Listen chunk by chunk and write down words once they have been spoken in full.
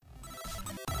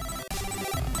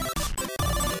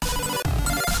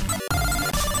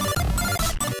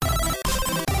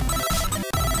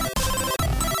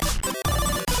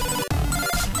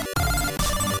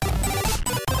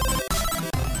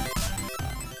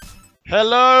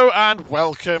Hello and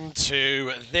welcome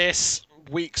to this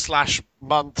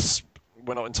week/month's,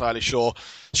 we're not entirely sure,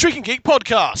 Streakin'Geek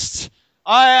Podcast.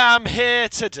 I am here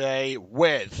today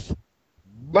with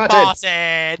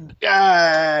Martin.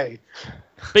 Yay!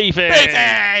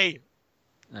 Beefy!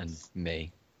 And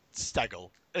me.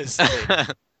 Steggall.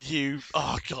 You,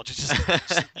 oh god, you're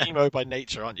just emo by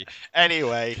nature, aren't you?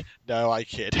 Anyway, no, I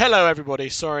kid. Hello everybody,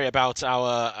 sorry about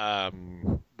our,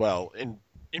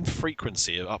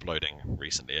 infrequency of uploading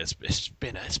recently. It's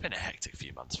been a hectic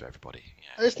few months for everybody.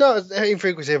 Yeah. It's not an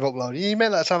infrequency of uploading. You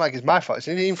made that sound like it's my fault. It's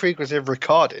an infrequency of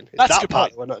recording. It's That's a that good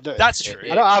part point. we're not doing. That's true.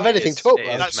 I don't have anything to upload.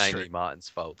 That's That's mainly true. Martin's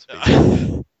fault.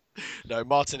 No,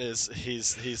 Martin is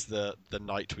he's the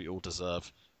knight we all deserve.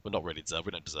 Well, not really deserve.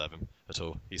 We don't deserve him at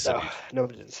all. He's so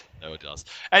Nobody does. No, it does.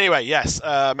 Anyway, yes,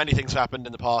 many things have happened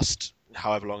in the past,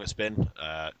 however long it's been.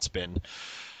 It's been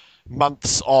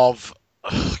months of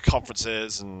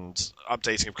conferences and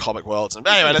updating of comic worlds. And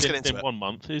anyway, let's get into it. 1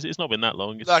 month. It's not been that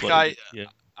long. It's Like, like,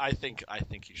 I think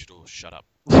you should all shut up.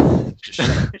 Just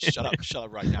shut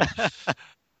up right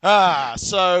now.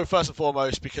 So first and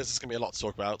foremost, because there's going to be a lot to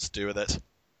talk about to do with it,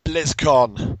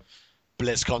 BlizzCon.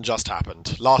 BlizzCon just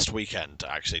happened last weekend,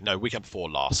 actually. No, weekend before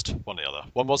last. One or the other.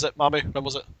 When was it, Mamu? When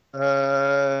was it?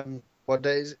 What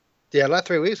day is it? Yeah, like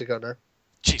 3 weeks ago now.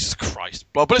 Jesus Christ.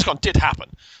 Well, BlizzCon did happen.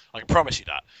 I can promise you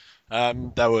that.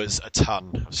 There was a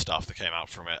ton of stuff that came out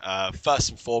from it. First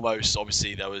and foremost,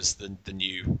 obviously, there was the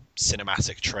new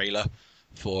cinematic trailer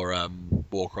for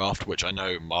Warcraft, which I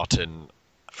know Martin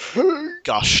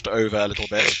gushed over a little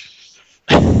bit.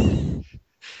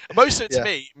 Most of it, to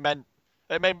me, meant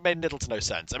it made little to no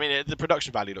sense. I mean, the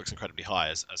production value looks incredibly high,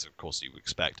 as of course you would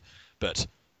expect, but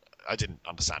I didn't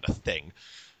understand a thing.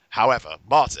 However,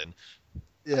 Martin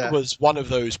was one of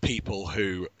those people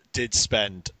who did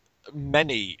spend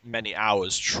many, many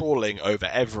hours trawling over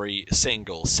every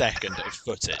single second of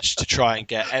footage to try and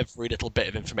get every little bit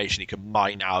of information he could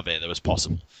mine out of it that was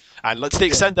possible. And to the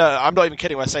extent that, I'm not even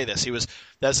kidding when I say this,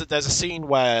 there's a scene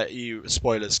where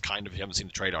spoilers kind of, if you haven't seen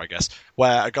the trailer I guess,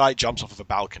 where a guy jumps off of a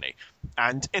balcony,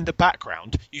 and in the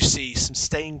background you see some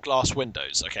stained glass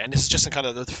windows, okay, and this is just in kind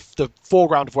of the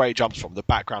foreground of where he jumps from, the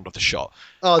background of the shot.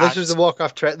 Oh, this was the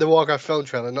Warcraft film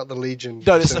trailer, not the Legion.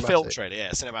 No, this is the film trailer,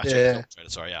 cinematic film trailer,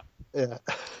 sorry,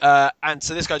 and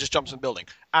so this guy just jumps in the building,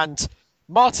 and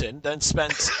Martin then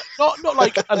spent not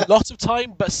like a lot of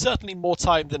time, but certainly more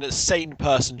time than a sane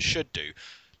person should do,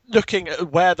 looking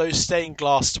at where those stained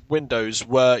glass windows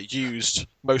were used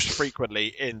most frequently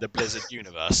in the Blizzard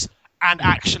universe, and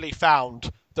actually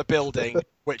found the building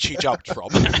which he jumped from.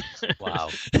 Wow.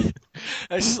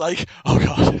 It's just like, oh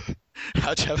god,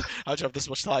 how'd you have this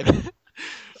much time?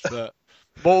 But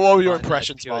what were your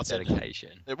impressions, Martin?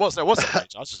 Dedication. It was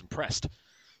dedication. I was just impressed.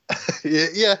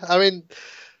 Yeah, I mean,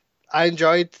 I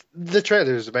enjoyed the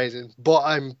trailer. It was amazing, but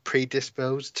I'm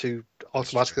predisposed to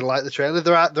automatically like the trailer.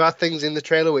 There are things in the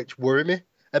trailer which worry me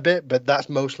a bit, but that's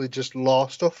mostly just lore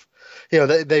stuff. You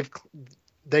know,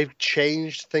 they've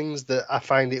changed things that I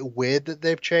find it weird that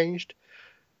they've changed,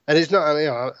 and it's not. You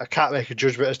know, I can't make a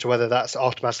judgment as to whether that's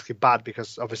automatically bad,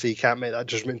 because obviously you can't make that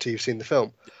judgment until you've seen the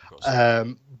film.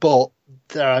 But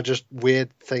there are just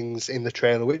weird things in the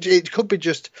trailer, which it could be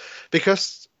just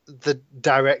because the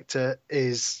director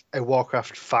is a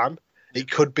Warcraft fan.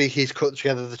 It could be he's cut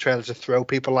together the trailer to throw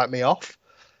people like me off.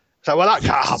 So, well, that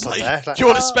can't happen there. Like, do you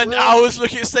want to spend hours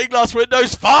looking at stained glass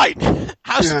windows? Fine.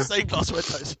 Have some stained glass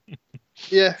windows.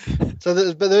 Yeah. So,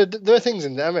 there are things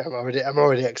in there. I mean, I'm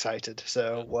already excited.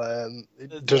 So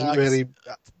it doesn't really.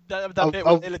 That bit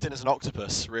with Illidan as an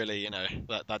octopus, really, you know,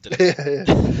 that did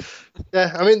it.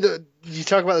 Yeah. I mean, you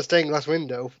talk about the stained glass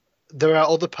window. There are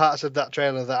other parts of that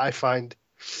trailer that I find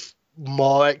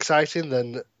more exciting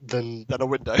than a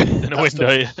window.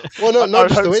 Yeah. Well, no, not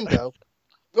just the window.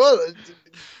 Well,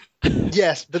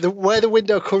 yes, but where the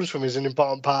window comes from is an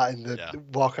important part in the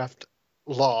Warcraft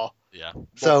lore. Yeah.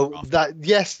 So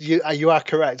yes, you are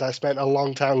correct. I spent a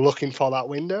long time looking for that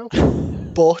window,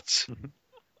 but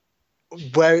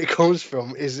where it comes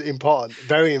from is important,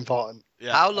 very important.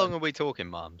 Yeah. How long are we talking,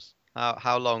 Mums?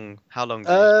 How long did you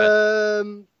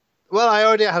spend? Well, I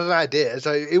already had an idea,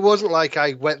 so it wasn't like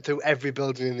I went through every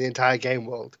building in the entire game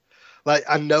world. Like,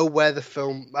 I know what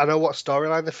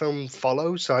storyline the film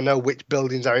follows, so I know which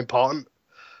buildings are important.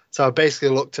 So I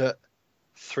basically looked at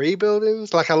 3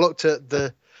 buildings. Like, I looked at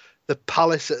the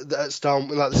palace at the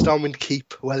Stormwind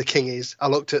Keep, where the king is. I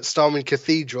looked at Stormwind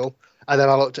Cathedral, and then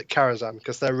I looked at Karazhan,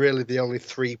 because they're really the only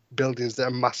 3 buildings that are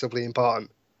massively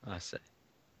important. I see.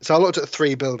 So I looked at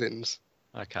 3 buildings.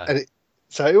 Okay. And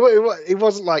it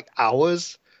wasn't like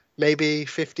hours, maybe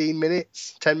 15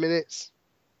 minutes, 10 minutes.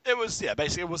 It was,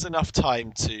 basically it was enough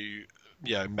time to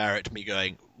merit me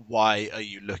going, why are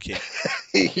you looking?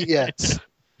 Yeah.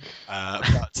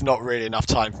 But not really enough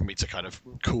time for me to kind of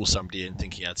call somebody in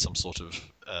thinking he had some sort of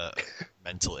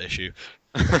mental issue.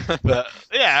 But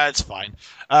yeah, it's fine.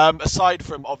 Aside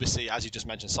from, obviously, as you just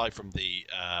mentioned, aside from the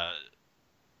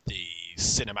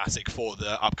cinematic for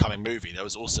the upcoming movie, there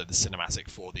was also the cinematic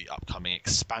for the upcoming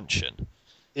expansion.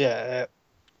 Yeah.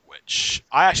 Which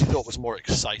I actually thought was more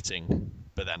exciting,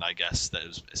 but then I guess that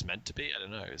it's meant to be. I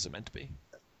don't know. Is it meant to be?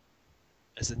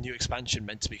 Is the new expansion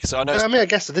meant to be? Because I know. I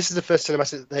guess this is the first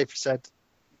cinematic that they've said.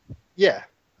 Yeah.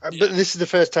 But this is the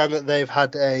first time that they've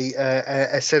had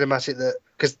a cinematic that,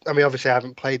 because obviously I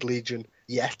haven't played Legion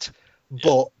yet,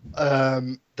 but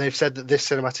they've said that this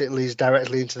cinematic leads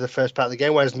directly into the first part of the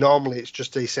game, whereas normally it's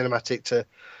just a cinematic to,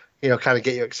 kind of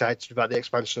get you excited about the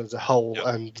expansion as a whole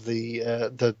and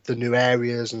the new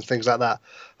areas and things like that.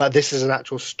 Like, this is an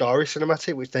actual story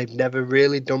cinematic, which they've never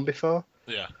really done before.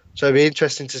 Yeah. So it'd be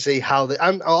interesting to see how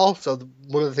and also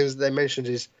one of the things that they mentioned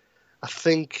is, I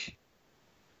think,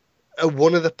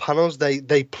 one of the panels they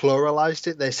pluralized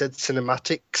it. They said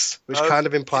cinematics, which kind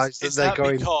of implies that they're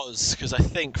going. Because I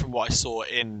think from what I saw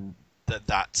in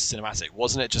that cinematic,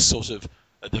 wasn't it just sort of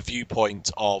the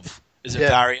viewpoint of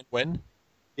Varian Wynn?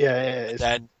 Yeah, and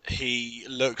then he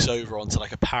looks over onto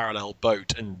like a parallel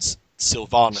boat, and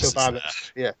Sylvanas is there.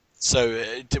 Yeah. So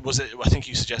was it? I think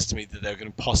you suggested to me that they're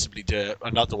going to possibly do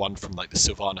another one from like the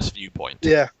Sylvanas viewpoint.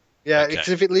 Yeah. Yeah, Okay. because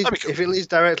if it leads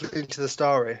directly into the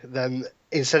story, then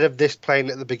instead of this playing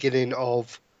at the beginning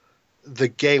of the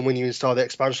game when you install the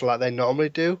expansion like they normally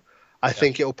do, I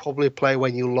think it'll probably play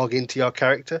when you log into your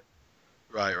character.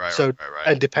 Right.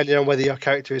 And depending on whether your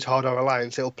character is Horde or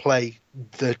Alliance, it'll play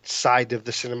the side of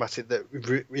the cinematic that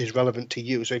is relevant to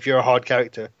you. So if you're a Horde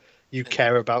character, you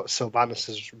care about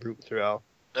Sylvanas' route throughout.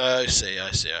 I see.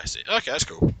 Okay, that's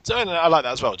cool. So I like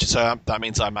that as well. So that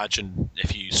means I imagine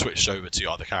if you switched over to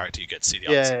your other character, you get to see the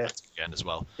other again as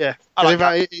well. Yeah.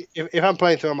 If I'm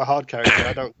playing through on my hard character,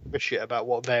 I don't give a shit about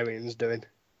what Varian's doing.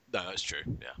 No, that's true.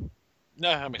 Yeah. No,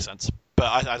 that makes sense.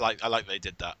 But I like they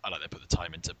did that. I like they put the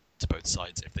time into both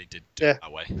sides if they did do it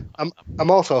that way.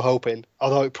 I'm also hoping,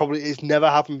 although it's never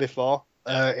happened before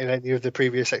in any of the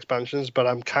previous expansions, but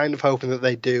I'm kind of hoping that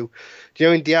they do. Do you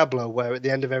know in Diablo where at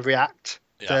the end of every act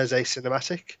there's a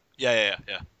cinematic? Yeah.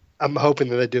 I'm hoping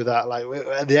that they do that, like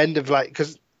at the end of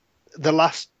because the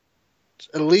last,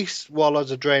 at least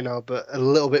Warlords of Draenor, but a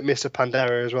little bit Mists of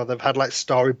Pandaria as well. They've had like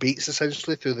story beats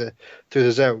essentially through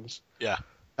the zones. Yeah.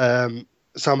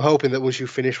 So I'm hoping that once you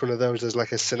finish one of those, there's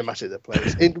like a cinematic that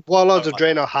plays. In Warlords of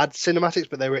Draenor had cinematics,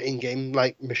 but they were in-game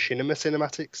like machinima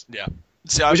cinematics. Yeah.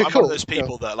 See, I'm one of those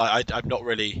people that I've not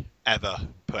really ever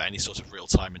put any sort of real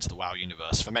time into the WoW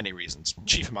universe for many reasons.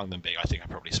 Chief among them being I think I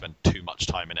probably spent too much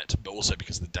time in it, but also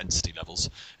because of the density levels.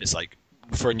 It's like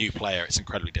for a new player, it's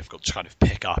incredibly difficult to kind of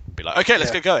pick up and be like, okay,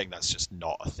 let's get going. That's just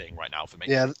not a thing right now for me.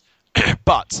 Yeah.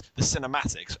 But the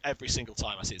cinematics, every single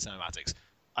time I see the cinematics,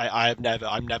 I'm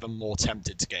never more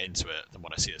tempted to get into it than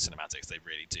when I see the cinematics. They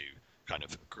really do kind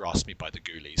of grasp me by the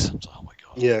ghoulies. I'm like, oh my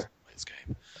god, yeah, this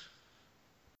game.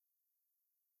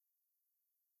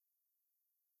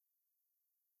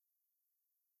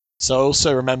 So I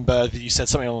also remember that you said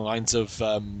something along the lines of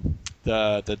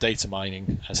the data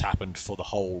mining has happened for the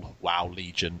whole WoW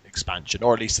Legion expansion,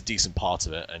 or at least a decent part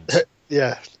of it. And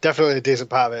yeah, definitely a decent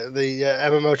part of it. The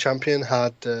MMO champion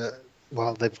had,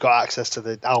 they've got access to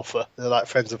the alpha, the like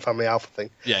friends and family alpha thing.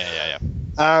 Yeah.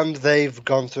 And they've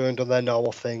gone through and done their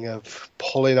normal thing of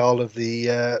pulling all of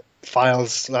the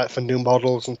files like for new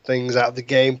models and things out of the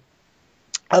game.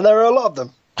 And there are a lot of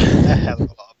them. A hell of a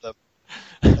lot of them.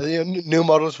 New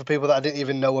models for people that I didn't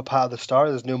even know were part of the story.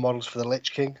 There's new models for the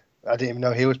Lich King. I didn't even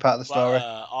know he was part of the story.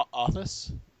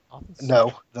 Arthas?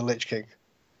 No, the Lich King.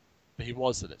 But he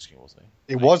was the Lich King, wasn't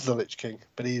he? He was the Lich King,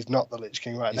 but he's not the Lich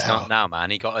King right now. He's not now,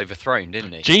 man. He got overthrown,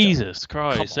 didn't he? Jesus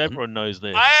Christ, everyone knows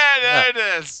this. I know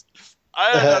this.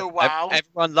 I don't know WoW.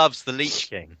 Everyone loves the Lich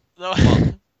King. No.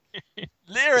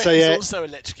 Lyric is also a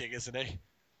Lich King, isn't he?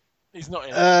 He's not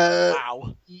in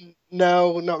WoW.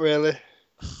 No, not really.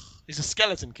 He's a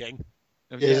Skeleton King.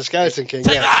 Yeah, he's a Skeleton King.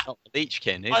 Take that! Not the Lich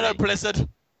King, is I know he? Blizzard.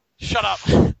 Shut up.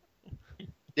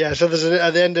 Yeah, so there's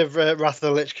at the end of Wrath of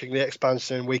the Lich King, the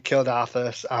expansion, we killed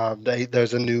Arthas, and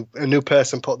there's a new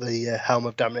person put the Helm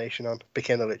of Damnation on,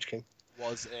 became the Lich King.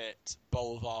 Was it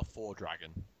Bolvar 4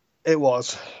 Dragon? It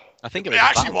was. I think it It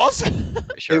actually was.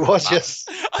 Sure it was, yes.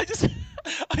 I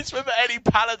just remember any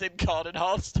Paladin card in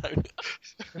Hearthstone.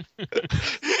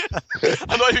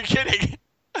 I'm not even kidding.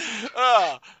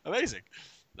 Amazing.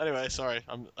 Anyway, sorry.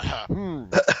 I'm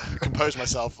compose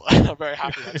myself. I'm very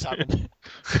happy that's happened.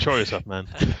 Control yourself, man.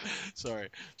 sorry.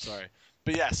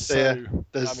 But yes, So,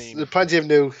 there's plenty of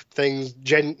new things.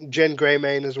 Jen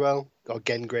Greymane as well, or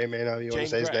Gen Greymane, however you want to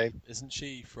say his name. Isn't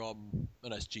she from? Oh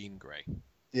no, it's Jean Grey.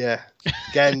 Yeah,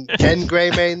 Gen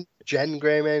Greymane,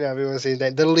 however you want to say his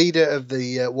name. The leader of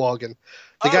the Worgen.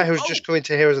 The guy who's just coming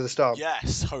to Heroes of the Storm.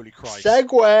 Yes, holy Christ.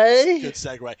 Segue! Good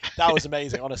segue. That was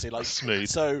amazing, honestly. Like Smooth.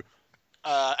 So,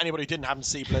 anybody who didn't happen to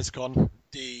see BlizzCon,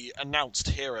 the announced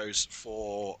heroes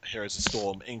for Heroes of the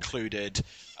Storm included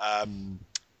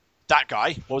that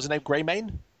guy. What was his name?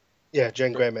 Greymane? Yeah,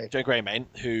 Gen Greymane. Gen Greymane,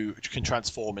 who can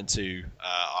transform into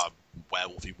a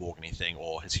werewolfy Worgen thing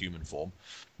or his human form.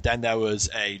 Then there was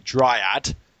a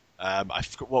Dryad. I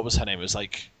forgot what was her name. It was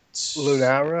like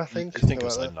Lunara, I think. I think it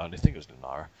was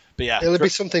Lunara. But yeah, it'll be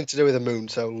something to do with the moon.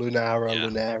 So Lunara, Yeah.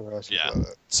 Lunara, or something like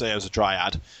that. So it was a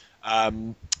Dryad.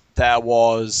 There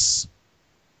was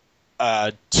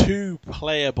two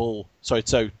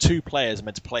players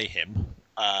meant to play him.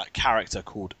 A character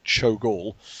called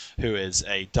Steggall, who is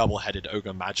a double-headed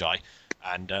ogre magi,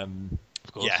 and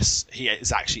yes, he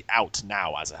is actually out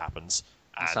now as it happens.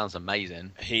 That sounds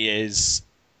amazing. He's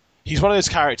one of those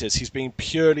characters. He's been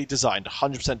purely designed,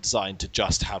 100% designed to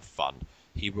just have fun.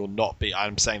 He will not be.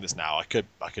 I'm saying this now. I could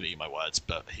eat my words,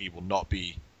 but he will not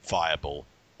be viable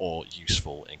or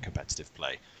useful in competitive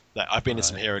play. Like, I've been in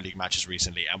some Hero League matches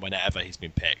recently, and whenever he's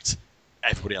been picked,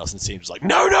 everybody else in the team is like,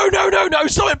 no,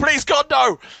 stop it, please, God,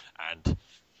 no! And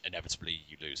inevitably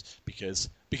you lose. Because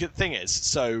the thing is,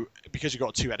 so because you've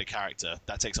got a two-headed character,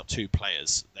 that takes up two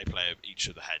players. They play each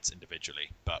of the heads individually,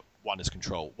 but one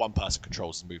person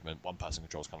controls his movement, one person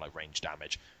controls kind of like range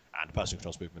damage, and the person who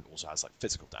controls movement also has like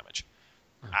physical damage.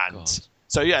 God.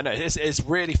 So yeah, no, it's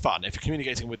really fun. If you're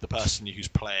communicating with the person who's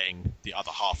playing the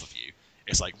other half of you,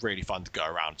 it's like really fun to go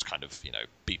around to kind of,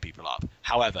 beat people up.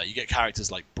 However, you get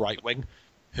characters like Brightwing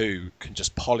who can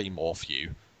just polymorph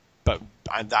you,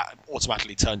 and that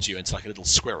automatically turns you into like a little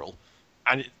squirrel.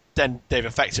 And then they've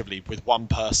effectively, with one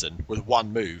person, with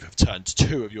one move, have turned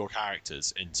two of your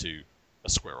characters into a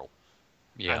squirrel.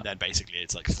 Yeah. And then basically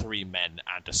it's like 3 men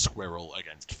and a squirrel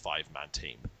against 5-man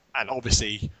team. And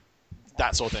obviously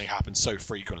that sort of thing happens so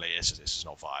frequently, it's just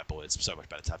not viable. It's so much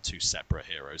better to have 2 separate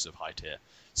heroes of high tier.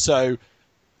 So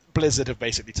Blizzard have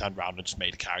basically turned around and just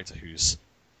made a character who's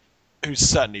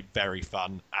certainly very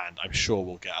fun, and I'm sure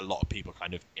will get a lot of people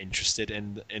kind of interested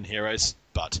in heroes,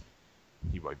 but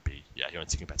he won't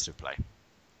see competitive play.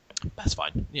 That's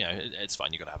fine. It's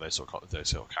fine. You've got to have those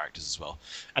sort of characters as well.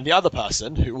 And the other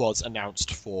person who was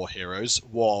announced for Heroes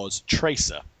was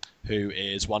Tracer, who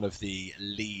is one of the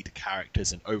lead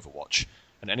characters in Overwatch.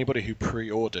 And anybody who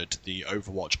pre-ordered the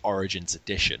Overwatch Origins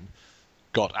Edition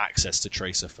got access to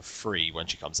Tracer for free when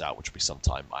she comes out, which will be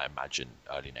sometime, I imagine,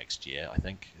 early next year, I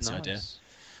think, is the idea.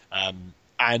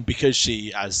 And because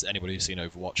she, as anybody who's seen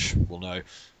Overwatch will know,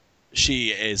 she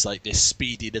is like this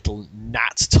speedy little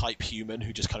gnat-type human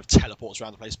who just kind of teleports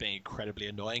around the place, being incredibly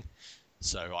annoying.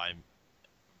 So I'm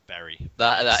very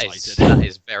excited. That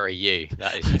is very you.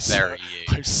 That is very you.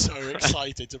 I'm so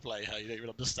excited to play her. You don't even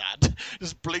understand.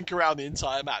 Just blink around the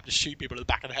entire map, just shoot people in the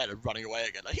back of the head and running away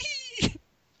again. Like, hee!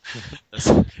 That's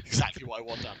exactly what I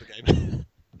want out of the game.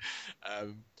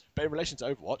 But in relation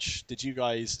to Overwatch, did you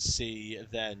guys see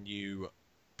their new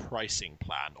pricing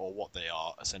plan, or what they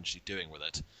are essentially doing with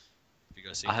it? Have you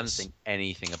guys seen I haven't seen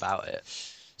anything about it.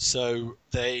 So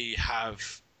they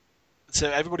have. So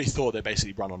everybody thought they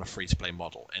basically run on a free-to-play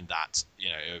model, in that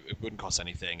it wouldn't cost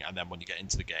anything, and then when you get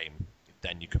into the game,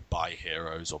 then you could buy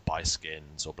heroes or buy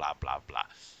skins or blah blah blah.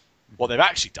 What they've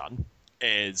actually done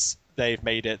is they've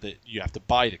made it that you have to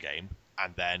buy the game,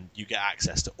 and then you get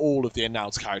access to all of the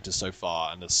announced characters so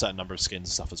far, and a certain number of skins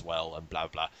and stuff as well, and blah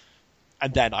blah.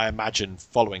 And then I imagine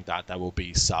following that there will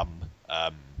be certain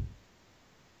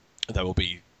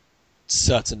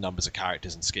numbers of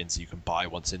characters and skins you can buy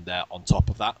once in there on top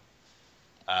of that.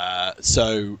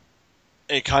 So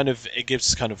it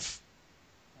gives kind of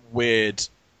weird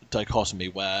dichotomy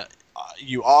where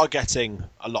you are getting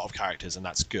a lot of characters, and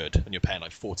that's good, and you're paying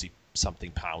like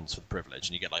 £40-something for the privilege,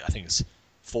 and you get like, I think it's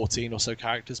 14 or so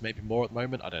characters, maybe more at the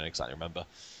moment. I don't exactly remember.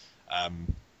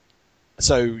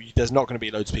 So there's not going to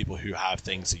be loads of people who have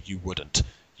things that you wouldn't.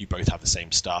 You both have the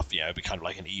same stuff. It'd be kind of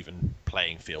like an even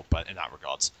playing field, but in that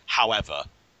regards. However,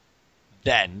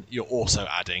 then you're also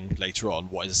adding later on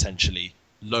what is essentially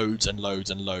loads and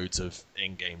loads and loads of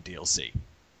in-game DLC.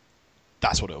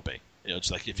 That's what it'll be.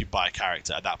 Just like if you buy a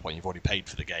character, at that point you've already paid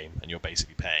for the game, and you're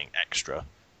basically paying extra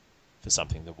for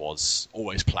something that was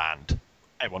always planned.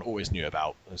 Everyone always knew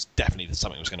about. There's definitely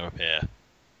something that was going to appear,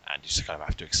 and you just kind of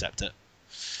have to accept it.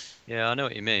 Yeah, I know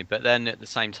what you mean. But then at the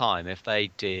same time, if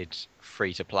they did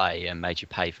free to play and made you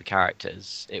pay for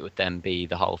characters, it would then be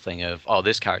the whole thing of, oh,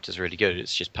 this character's really good,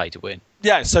 it's just pay to win.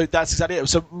 Yeah, so that's exactly it.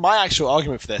 So my actual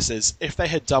argument for this is if they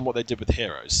had done what they did with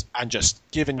Heroes and just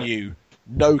given you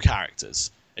no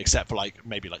characters except for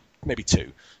maybe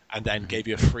two, and then gave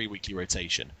you a free weekly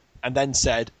rotation, and then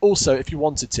said also if you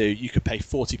wanted to, you could pay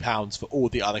 £40 for all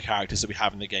the other characters that we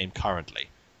have in the game currently,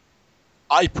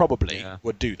 I probably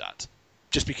would do that.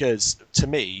 Just because, to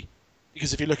me,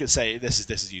 because if you look at, say, this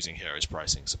is using Heroes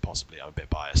pricing, so possibly I'm a bit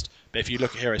biased, but if you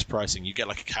look at Heroes pricing, you get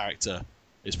a character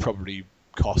is probably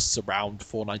costs around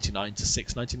 $4.99 to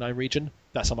 $6.99 region.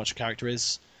 That's how much a character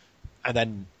is. And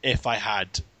then if I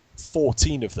had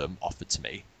 14 of them offered to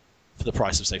me for the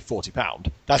price of, say, £40,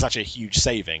 that's actually a huge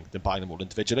saving than buying them all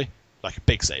individually, like a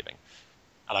big saving.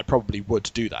 And I probably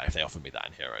would do that if they offered me that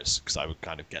in Heroes, because I would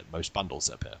kind of get most bundles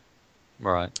up here.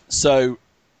 Right. So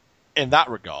in that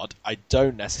regard, I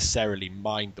don't necessarily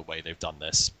mind the way they've done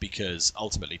this, because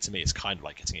ultimately, to me, it's kind of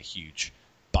like getting a huge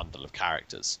bundle of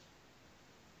characters.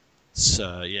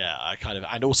 So yeah,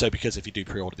 and also because if you do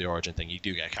pre-order the Origin thing, you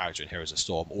do get a character in Heroes of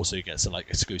Storm. Also, you get some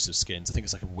exclusive skins. I think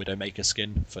it's like a Widowmaker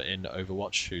skin in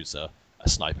Overwatch, who's a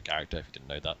sniper character. If you didn't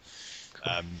know that,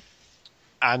 cool.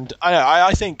 And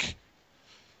I think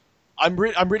I'm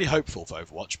really hopeful for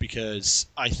Overwatch, because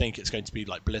I think it's going to be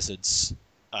like Blizzard's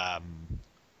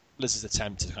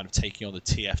attempt to kind of taking on the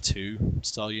TF2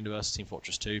 style universe, Team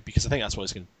Fortress 2, because I think that's what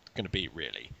it's going to be,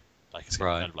 really. Like it's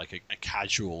going to be kind of like a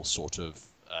casual sort of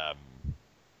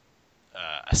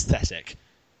aesthetic,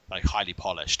 like highly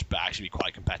polished, but actually be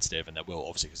quite competitive. And there will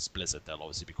obviously, because it's Blizzard, there'll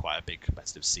obviously be quite a big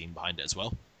competitive scene behind it as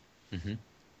well. Mm-hmm.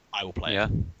 I will play it.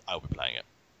 I will be playing it.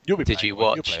 You'll be. Did you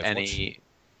watch any?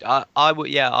 I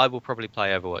will probably play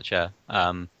Overwatch. Yeah.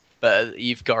 But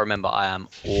you've got to remember, I am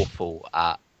awful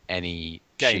at any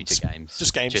shooter games.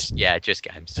 Just games. Just games. Just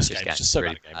games. Just so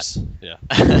really bad games. Yeah.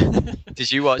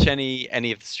 Did you watch any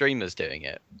of the streamers doing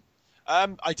it?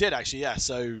 I did actually. Yeah.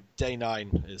 So Day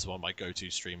 9 is one of my go-to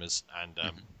streamers, and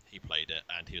he played it,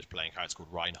 and he was playing a character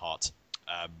called Reinhardt,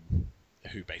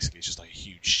 who basically is just like a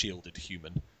huge shielded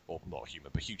human, or not a human,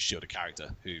 but huge shielded character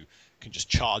who can just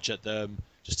charge at them.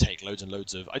 Just take loads and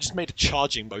loads of... I just made a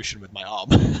charging motion with my arm.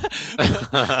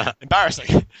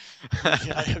 Embarrassing.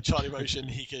 I have charging motion.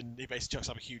 He basically chucks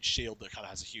up a huge shield that kind of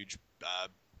has a huge,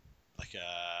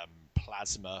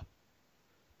 plasma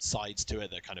sides to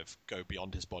it that kind of go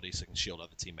beyond his body, so he can shield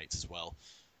other teammates as well.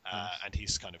 And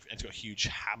he's got a huge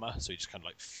hammer, so he just kind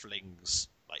of flings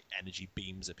energy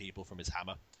beams at people from his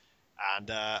hammer.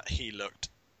 And he looked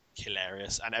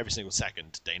hilarious. And every single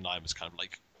second, Day 9 was kind of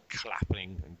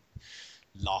clapping and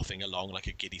laughing along like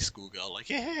a giddy schoolgirl,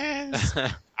 yes!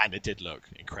 And it did look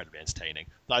incredibly entertaining.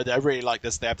 I really like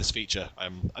this. They have this feature. I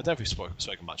don't know if we've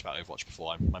spoken much about Overwatch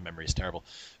before. My memory is terrible,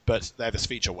 but they have this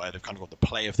feature where they've kind of got the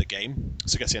play of the game.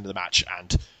 So it gets to the end of the match,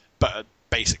 but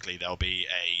basically there'll be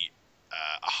a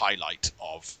highlight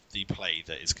of the play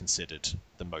that is considered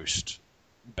the most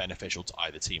beneficial to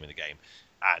either team in the game,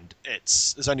 and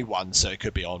there's only one, so it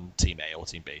could be on Team A or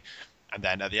Team B. And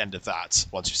then at the end of that,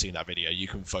 once you've seen that video, you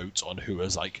can vote on who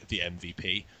is the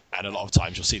MVP. And a lot of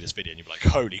times you'll see this video and you'll be like,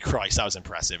 holy Christ, that was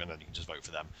impressive. And then you can just vote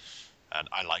for them. And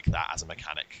I like that as a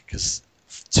mechanic, because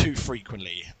too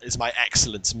frequently is my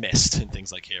excellence missed in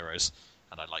things like Heroes.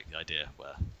 And I like the idea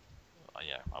where, I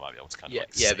might be able to kind of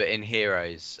Yeah, but in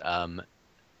Heroes,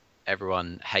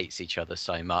 everyone hates each other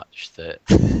so much that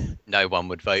no one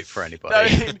would vote for anybody.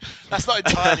 No, that's not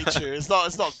entirely true. It's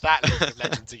not that League of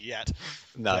Legends yet.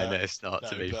 No, it's not,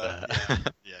 to be fair.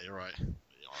 Yeah, you're right.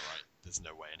 There's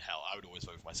no way in hell. I would always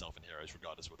vote for myself in Heroes,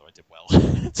 regardless of whether I did well.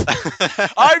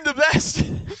 I'm the best!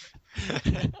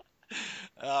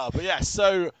 But yeah,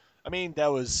 so, I mean,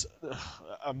 there was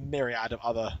a myriad of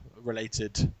other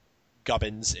related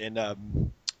gubbins in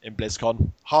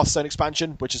BlizzCon. Hearthstone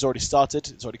expansion, which has already started.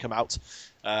 It's already come out,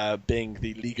 being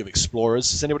the League of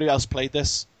Explorers. Has anybody else played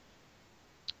this?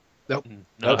 Nope.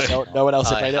 No one else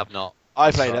has played it? I have not.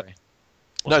 I played it.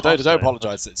 No, don't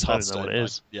apologise. It's Hearthstone. I don't know what it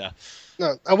is. Yeah.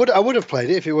 No, I would have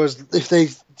played it if they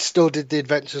still did the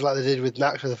adventures like they did with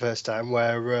Nax for the first time,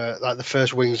 where the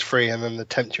first wing's free and then they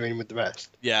tempt you in with the rest.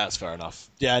 Yeah, that's fair enough.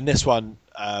 Yeah, and this one,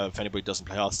 if anybody doesn't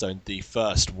play Hearthstone, the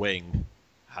first wing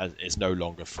is no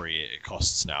longer free. It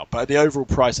costs now, but the overall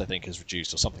price I think is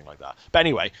reduced or something like that. But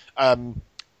anyway,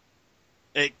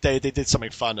 they did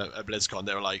something fun at BlizzCon.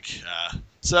 They were like,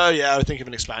 we're thinking of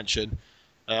an expansion.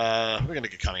 We're going to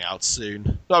get coming out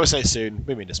soon. Well, we say soon,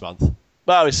 we mean this month.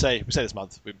 Well, we say this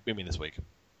month, we mean this week.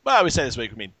 Well, we say this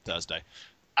week, we mean Thursday.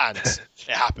 And it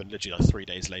happened literally 3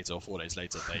 days later or 4 days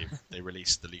later. They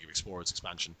released the League of Explorers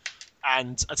expansion.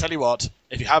 And I tell you what,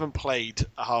 if you haven't played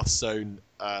a Hearthstone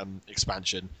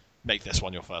expansion, make this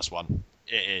one your first one.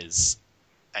 It is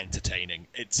entertaining.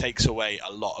 It takes away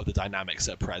a lot of the dynamics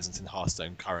that are present in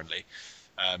Hearthstone currently,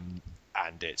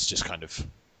 and it's just kind of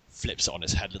flips it on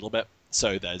its head a little bit.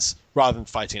 So there's, rather than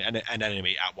fighting an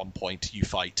enemy at one point, you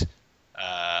fight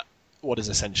what is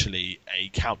essentially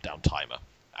a countdown timer,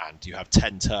 and you have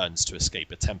 10 turns to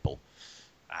escape a temple.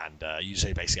 And you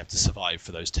basically have to survive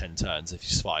for those 10 turns. If you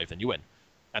survive, then you win.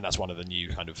 And that's one of the new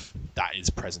that is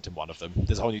present in one of them.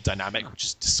 There's a whole new dynamic, which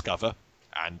is Discover.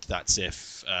 And that's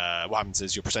if, what happens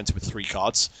is you're presented with 3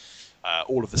 cards,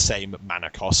 all of the same mana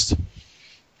cost.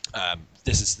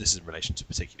 This is in relation to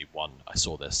particularly one. I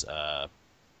saw this, a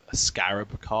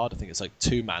Scarab card. I think it's like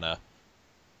 2 mana,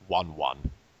 1/1, and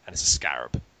it's a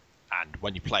Scarab. And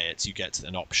when you play it, you get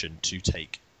an option to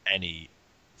take any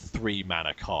 3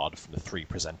 mana card from the 3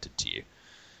 presented to you,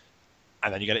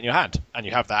 and then you get it in your hand, and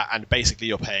you have that, and basically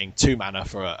you're paying 2 mana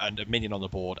for a minion on the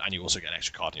board, and you also get an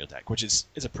extra card in your deck, which is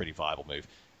a pretty viable move.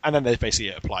 And then they've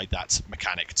basically applied that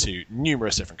mechanic to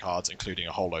numerous different cards, including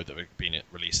a whole load that have been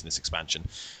released in this expansion,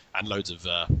 and loads of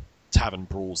tavern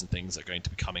brawls and things that are going to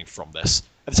be coming from this.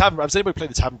 And has anybody played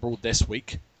the tavern brawl this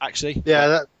week? Actually,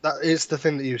 yeah, that is the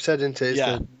thing that you said, isn't it?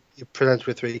 Yeah. You present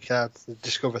with 3 cards, the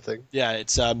Discover thing. Yeah,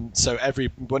 it's so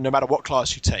no matter what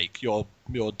class you take, your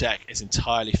deck is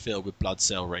entirely filled with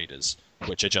Bloodsail Raiders,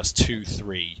 which are just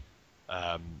 2/3.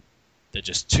 They're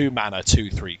just 2 mana,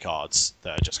 2/3 cards.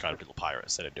 They're just kind of little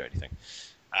pirates. They don't do anything.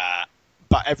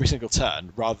 But every single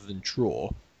turn, rather than draw,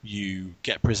 you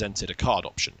get presented a card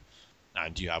option,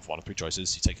 and you have one of 3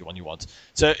 choices. You take the one you want.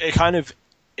 So it kind of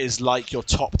is like you're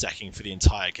top decking for the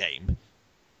entire game.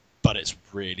 But it's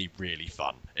really, really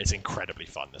fun. It's incredibly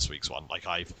fun, this week's one. Like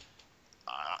I've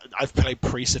played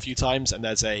Priest a few times, and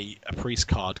there's a Priest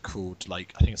card called,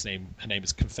 like, I think her name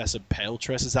is Confessor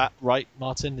Palestress. Is that right,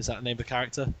 Martin? Is that the name of the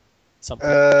character? Something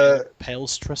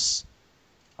Palestress?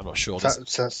 I'm not sure.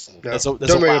 There's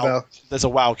a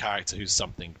WoW character who's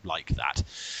something like that.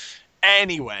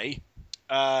 Anyway,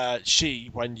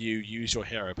 she, when you use your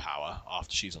hero power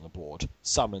after she's on the board,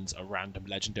 summons a random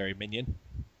legendary minion.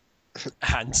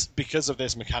 And because of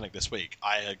this mechanic this week,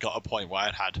 I had got a point where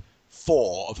I had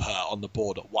 4 of her on the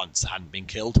board at once that hadn't been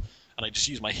killed, and I just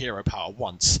used my hero power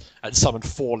once and summoned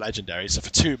 4 legendaries. So for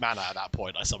 2 mana at that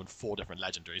point, I summoned 4 different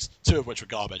legendaries, 2 of which were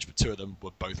garbage, but 2 of them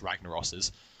were both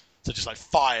Ragnarosses. So just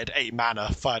fired 8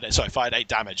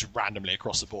 damage randomly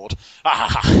across the board.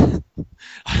 I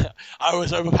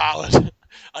was overpowered.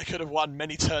 I could have won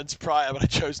many turns prior, but I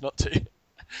chose not to.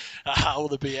 All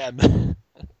the BM.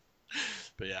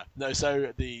 But yeah, no.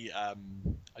 So I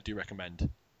do recommend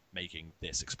making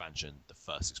this expansion the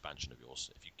first expansion of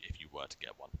yours if you were to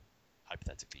get one.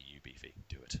 Hypothetically, you Beefy,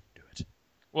 do it.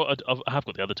 Well, I have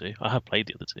got the other 2. I have played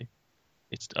the other 2.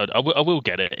 I will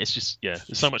get it. It's just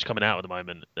there's so much coming out at the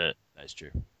moment that that's true.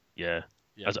 Yeah.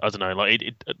 I don't know. Like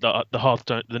the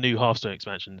Hearthstone, the new Hearthstone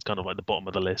expansion is kind of like the bottom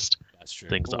of the list. That's true.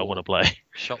 Things that I want to play.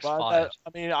 Shots fired. I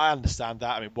mean, I understand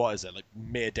that. I mean, what is it? Like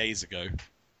mere days ago.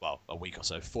 Well, a week or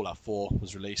so, Fallout 4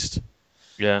 was released.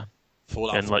 Yeah.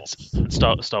 Fallout 4. And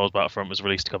Star Wars Battlefront was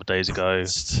released a couple of days ago.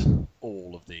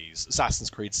 All of these.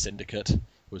 Assassin's Creed Syndicate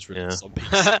was released on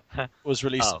PC. On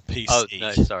PC. Oh,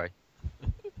 no, sorry.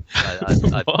 I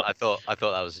thought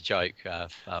that was a joke.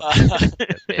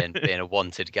 Being a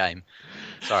wanted game.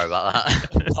 Sorry about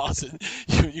that. Martin,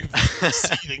 you've been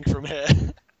seething from here.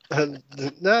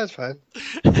 No, it's fine.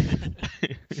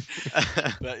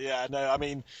 But yeah, no, I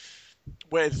mean,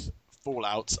 with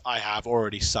Fallout, I have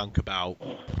already sunk about,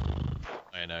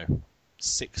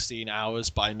 16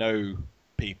 hours, but I know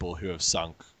people who have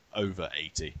sunk over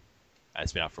 80, and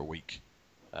it's been out for a week.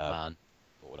 Man.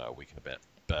 Or no, a week and a bit.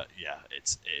 But yeah,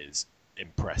 it is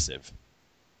impressive.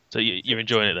 So you're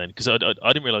enjoying it then? Because I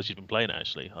didn't realise you'd been playing it,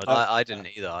 actually. I didn't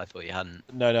either. I thought you hadn't.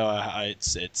 No,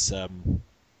 it's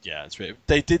really,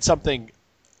 they did something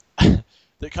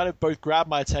that kind of both grabbed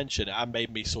my attention and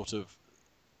made me sort of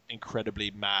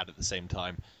incredibly mad at the same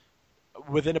time.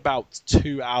 Within about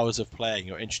 2 hours of playing,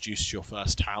 you're introduced to your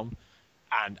first town,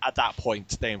 and at that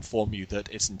point, they inform you that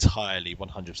it's entirely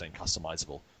 100%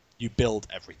 customizable. You build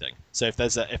everything. So if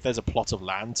there's a plot of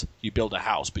land, you build a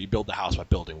house, but you build the house by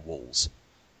building walls,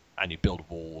 and you build a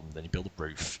wall, and then you build a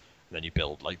roof, and then you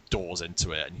build like doors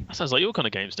into it. And that sounds like your kind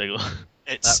of game, Steggall.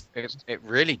 It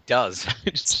really does.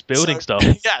 Just building stuff.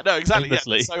 Yeah, no, exactly.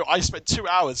 Yeah. So I spent 2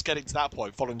 hours getting to that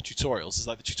point, following the tutorials. It's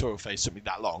like the tutorial phase took me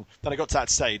that long. Then I got to that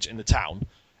stage in the town,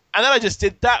 and then I just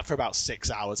did that for about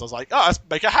 6 hours. I was like, oh, let's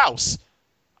make a house.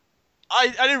 I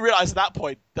didn't realize at that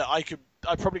point that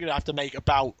I'm probably going to have to make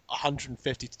about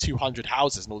 150 to 200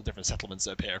 houses in all the different settlements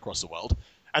that appear across the world.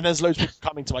 and there's loads of people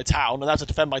coming to my town, and I have to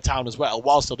defend my town as well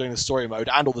while still doing the story mode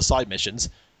and all the side missions.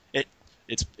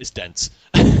 It's dense.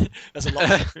 There's a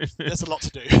lot. There's a lot to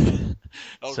do.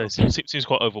 So it seems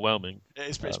quite overwhelming.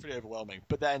 It's pretty overwhelming.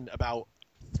 But then about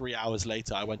 3 hours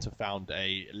later, I went and found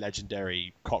a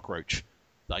legendary cockroach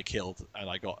that I killed, and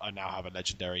I now have a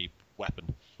legendary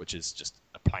weapon, which is just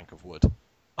a plank of wood.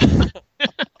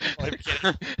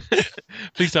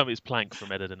 Please tell me it's Plank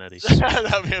from Ed, Edd and Eddy.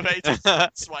 That'd be amazing.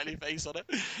 Smiley face on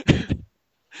it.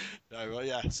 No, well,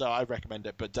 yeah. So I recommend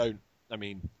it, but don't. I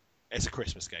mean, it's a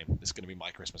Christmas game. It's going to be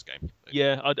my Christmas game.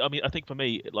 Yeah, I mean, I think for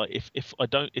me, like, if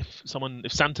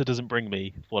Santa doesn't bring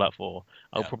me Fallout 4,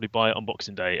 I'll probably buy it on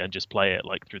Boxing Day and just play it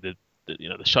like through the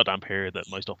shutdown period that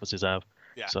most offices have.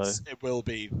 Yeah, so it will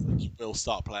be. We'll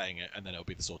start playing it, and then it'll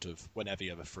be the sort of whenever you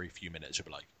have a free few minutes, you'll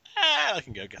be like, I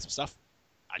can go get some stuff.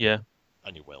 And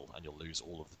and you will, and you'll lose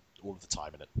all of the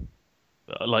time in it.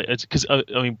 Like, it's because I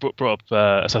mean, brought up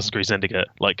Assassin's Creed Syndicate.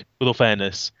 Like, with all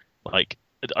fairness, like.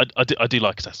 I do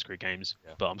like Assassin's Creed games,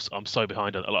 but I'm so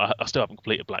behind on it. Like, I still haven't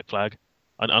completed Black Flag.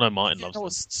 I know Martin loves them.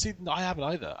 See, I haven't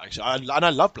either, actually. I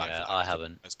love Black Flag. I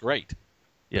haven't. It's great.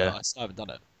 Yeah, I still haven't done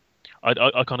it.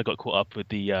 I kind of got caught up with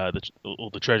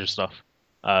all the treasure stuff.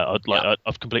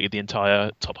 I've completed the entire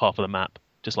top half of the map.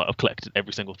 Just like I've collected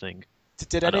every single thing.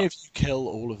 Did any of you kill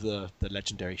all of the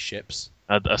legendary ships?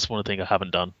 That's one thing I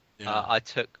haven't done. Yeah. I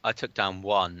took down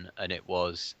one, and it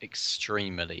was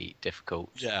extremely difficult.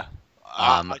 Yeah.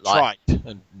 I tried.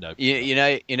 And no. You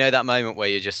know that moment where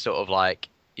you're just sort of like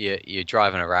you're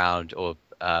driving around, or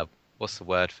what's the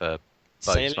word for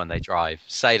boats when they drive?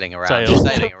 Sailing around.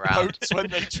 Sailing around. Boats when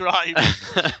they drive.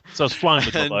 So I was flying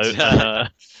with my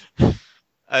boat.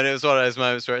 And it was one of those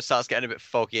moments where it starts getting a bit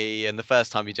foggy, and the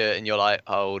first time you do it, and you're like,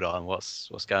 "Hold on, what's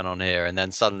going on here?" And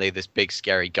then suddenly this big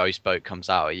scary ghost boat comes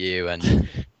out at you, and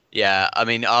yeah, I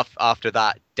mean, after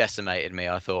that decimated me,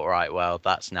 I thought, right, well,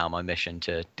 that's now my mission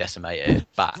to decimate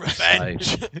it back.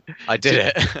 Revenge. So I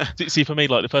did it. See, for me,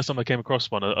 like the first time I came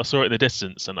across one, I saw it in the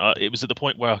distance, and it was at the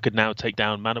point where I could now take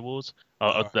down man of wars.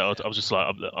 I was just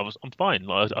like, I'm fine.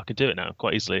 Like, I can do it now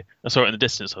quite easily. I saw it in the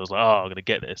distance. I was like, I'm gonna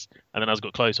get this. And then as I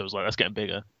got closer, I was like, that's getting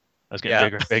bigger. That's getting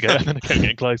bigger and bigger. And then I kept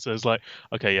getting closer. I was like,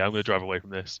 okay, yeah, I'm gonna drive away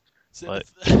from this. So like,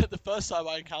 the first time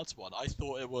I encountered one, I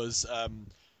thought it was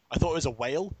a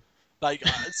whale. Like,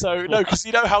 so no, because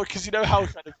you know how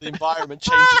kind of the environment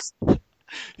changes.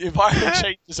 The environment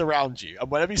changes around you,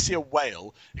 and whenever you see a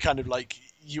whale, kind of like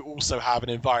you also have an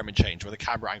environment change where the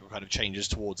camera angle kind of changes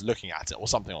towards looking at it, or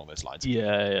something along those lines.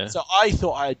 Yeah. So I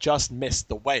thought I had just missed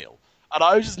the whale, and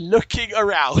I was just looking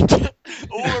around,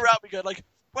 all around me, going like,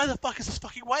 "Where the fuck is this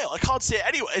fucking whale? I can't see it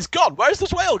anywhere. It's gone. Where's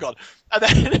this whale gone?" And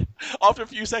then after a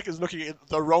few seconds looking in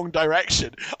the wrong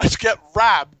direction, I just get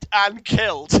rammed and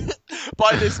killed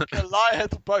by this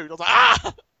Goliath boat. I was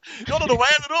like, not on a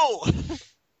whale at all.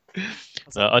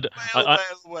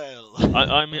 Whale.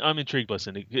 I'm intrigued by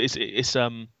Syndicate. It's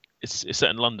set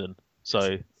in London,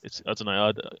 so it's I don't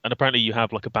know. And apparently you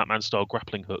have like a Batman style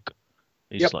grappling hook.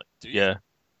 Yep. Like,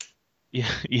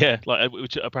 yeah, like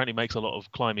which apparently makes a lot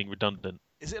of climbing redundant.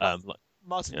 Is it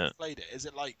Martin? You played it. Is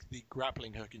it like the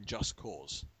grappling hook in Just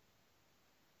Cause?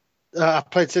 I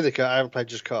played Syndicate. I haven't played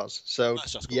Just Cause. So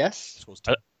Just Cause. yes. Just Cause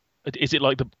is it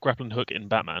like the grappling hook in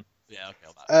Batman? Yeah,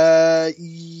 okay.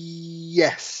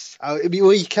 Yes. I mean,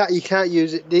 well, you can't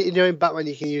use it. You know, in Batman,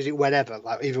 you can use it whenever,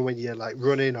 like even when you're like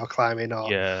running or climbing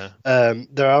or. Yeah.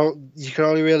 You can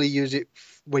only really use it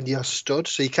when you're stood,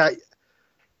 so you can't.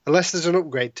 Unless there's an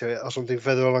upgrade to it or something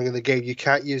further along in the game, you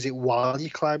can't use it while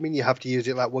you're climbing. You have to use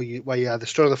it like where you either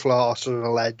stood on the floor or stood on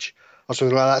a ledge or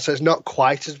something like that. So it's not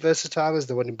quite as versatile as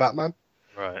the one in Batman.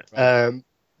 Right.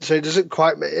 So it doesn't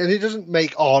quite, and it doesn't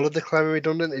make all of the climbing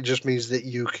redundant. It just means that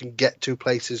you can get to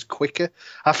places quicker.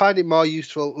 I find it more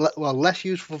useful, less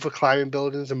useful for climbing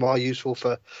buildings and more useful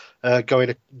for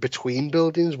going between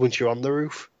buildings once you're on the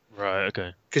roof. Right.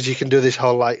 Okay. Because you can do this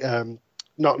whole like.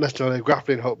 Not necessarily a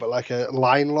grappling hook, but like a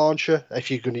line launcher, if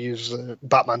you're going to use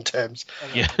Batman terms.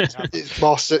 Yeah.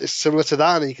 It's similar to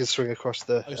that, and you can swing across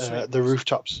the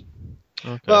rooftops.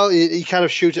 Okay. Well, you kind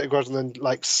of shoot it across and then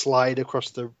like slide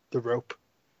across the rope.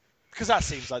 Because that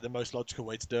seems like the most logical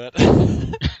way to do it.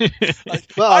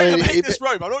 I'm going to hit this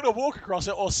rope. I'm not going to walk across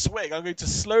it or swing. I'm going to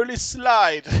slowly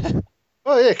slide.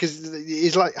 Oh yeah, because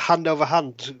he's like hand over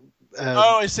hand.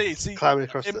 I see. Climbing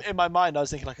across. In my mind, I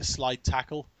was thinking like a slide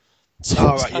tackle.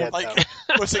 So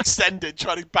was extended,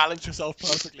 trying to balance yourself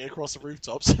perfectly across the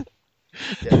rooftops.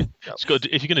 Yeah, if you're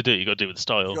going to do it, you've got to do it with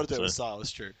style. You've got to do it with style,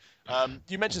 that's true.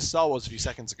 You mentioned Star Wars a few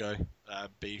seconds ago,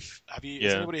 Beef. Has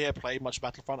anybody here played much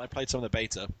Battlefront? I played some of the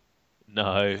beta.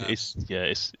 No, it's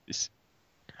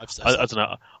I don't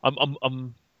know.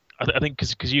 I think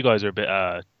because you guys are a bit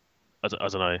I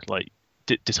don't know, like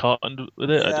disheartened with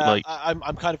it. Yeah,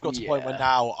 I'm kind of got to a point where Yeah.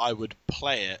 now I would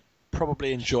play it,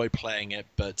 probably enjoy playing it,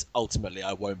 but ultimately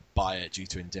I won't buy it due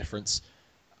to indifference.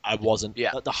 I wasn't.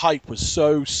 Yeah. The hype was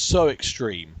so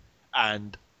extreme,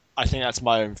 and I think that's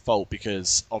my own fault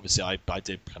because obviously I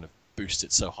did kind of boost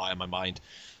it so high in my mind,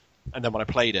 and then when I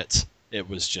played it, it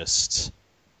was just.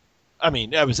 I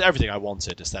mean, it was everything I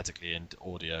wanted aesthetically and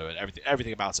audio and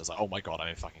everything about it. I was like, oh my god, I'm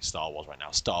in fucking Star Wars right now.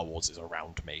 Star Wars is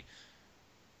around me.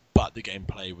 But the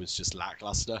gameplay was just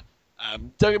lackluster.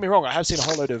 Don't get me wrong, I have seen a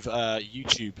whole load of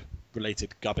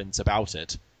YouTube-related gubbins about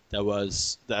it. There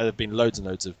have been loads and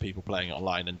loads of people playing it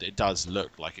online, and it does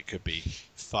look like it could be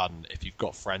fun if you've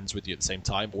got friends with you at the same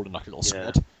time, all in like a little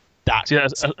squad.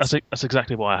 That's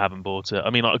exactly why I haven't bought it. I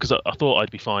mean, because I thought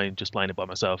I'd be fine just playing it by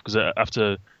myself. Because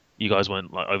after you guys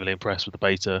weren't like overly impressed with the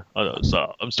beta,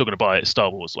 so I'm still going to buy it. It's Star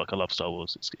Wars, like I love Star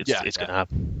Wars. It's going to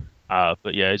happen.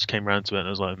 But yeah, it just came around to it, and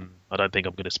I was like, I don't think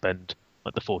I'm going to spend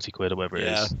like the 40 quid or whatever it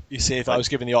is. You see, if I was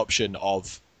given the option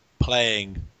of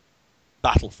playing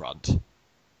Battlefront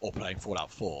or playing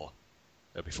Fallout 4,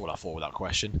 it would be Fallout 4 without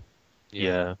question.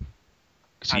 Yeah.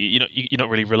 Because you're not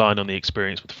really relying on the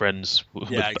experience with friends.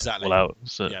 Yeah, exactly. Fallout,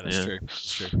 so, Yeah, that's true.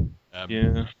 That's true.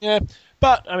 Yeah.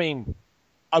 But I mean,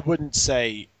 I wouldn't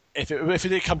say if it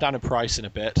did come down in price in a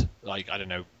bit, like I don't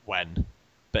know when,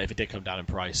 but if it did come down in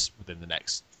price within the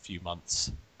next few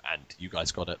months and you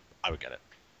guys got it, I would get it.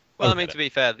 Well, I mean, to be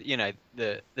fair,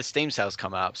 the Steam sales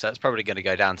come up, so it's probably going to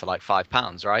go down to like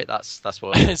 £5, right? That's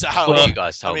what Is that how you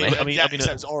guys told me. I mean,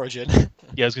 it's Origin.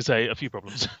 Yeah, I was gonna say a few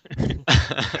problems.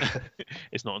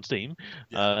 It's not on Steam.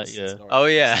 Yeah. Oh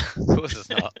yeah, of course it's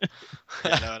not.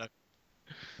 No.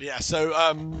 Yeah. So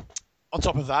on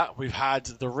top of that, we've had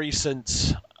the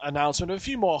recent announcement of a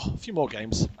few more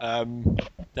games.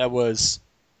 There was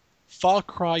Far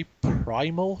Cry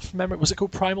Primal from memory. Was it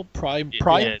called Primal? Prime?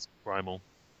 Yeah, it's Primal.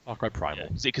 Far Cry Primal.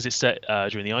 Yeah. Is it because it's set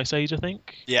during the Ice Age, I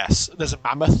think? Yes. There's a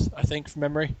mammoth, I think, from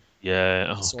memory.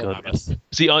 Yeah. Oh god.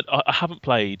 See, I haven't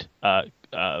played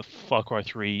Far Cry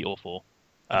 3 or 4.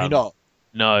 Have you not?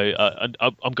 No,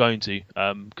 I'm going to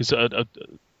because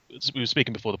we were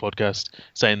speaking before the podcast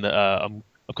saying that I'm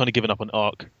kind of giving up on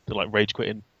Ark, to like rage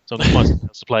quitting, so I'm going to find something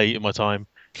else to play in my time.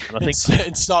 And I think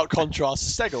in stark contrast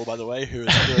to Steggall, by the way, who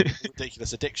has a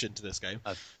ridiculous addiction to this game.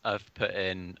 I've put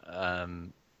in.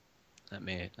 Let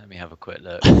me have a quick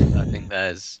look. I think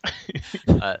there's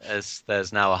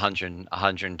now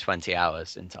 120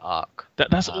 hours into Ark.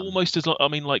 That's almost as long. I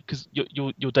mean, like, because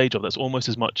your day job, that's almost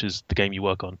as much as the game you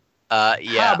work on.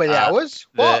 Yeah. How many hours?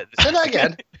 What? Say that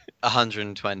again.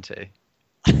 120.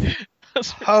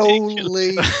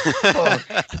 Holy fuck.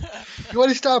 You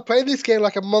only started playing this game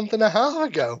like a month and a half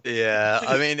ago. Yeah,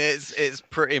 I mean it's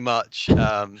pretty much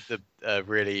a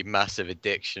really massive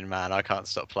addiction, man. I can't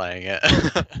stop playing it.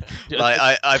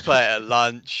 Like I play it at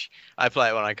lunch. I play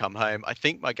it when I come home. I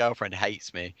think my girlfriend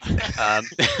hates me.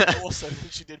 Also, than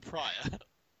she did prior.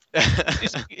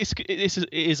 It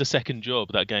is a second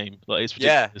job, that game. Like, it's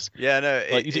ridiculous. No,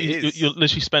 like, you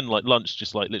literally spend like lunch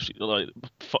just like literally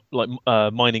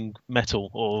mining metal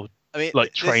or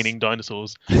training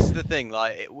dinosaurs. This is the thing.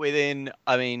 Like within,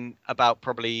 about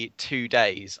probably 2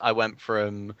 days, I went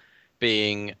from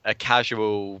being a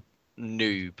casual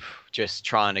noob just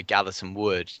trying to gather some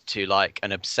wood to like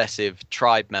an obsessive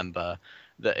tribe member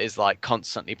that is like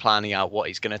constantly planning out what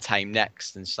he's going to tame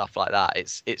next and stuff like that.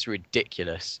 It's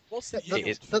ridiculous. What's the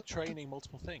yield for training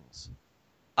multiple things?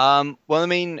 Well, I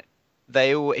mean,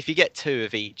 if you get 2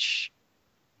 of each,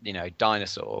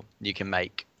 dinosaur, you can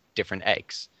make different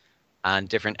eggs, and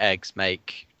different eggs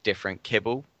make different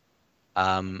kibble.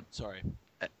 Sorry.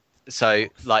 So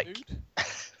like,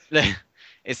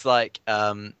 it's like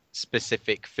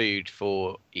specific food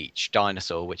for each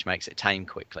dinosaur, which makes it tame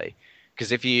quickly.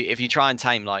 Because if you try and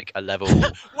tame like a level,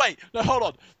 wait, no, hold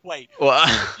on, wait.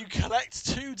 What? You collect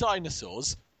 2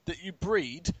 dinosaurs that you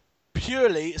breed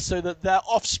purely so that their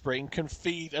offspring can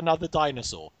feed another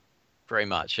dinosaur. Pretty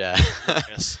much, yeah.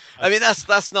 Yes. I mean,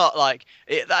 that's not like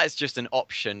it. That is just an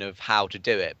option of how to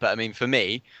do it. But I mean, for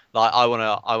me, like I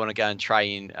wanna go and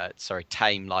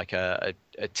tame like a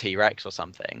T-Rex or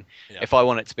something. Yeah. If I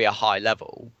want it to be a high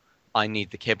level, I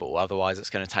need the kibble. Otherwise, it's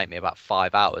going to take me about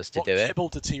 5 hours to do it. What kibble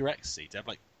do T-Rex eat? Do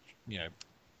they have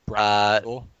brown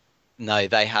or? No,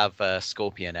 they have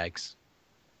scorpion eggs.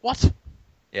 What?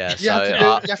 Yeah, you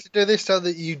have to do this so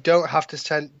that you don't have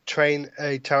to train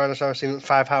a Tyrannosaurus in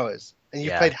 5 hours. And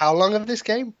you've played how long of this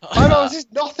game? 5 hours is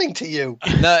nothing to you.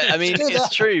 No, I mean,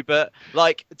 it's true, but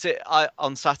like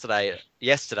on Friday,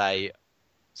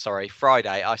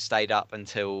 I stayed up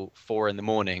until 4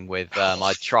 a.m. with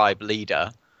my tribe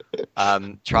leader,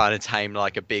 trying to tame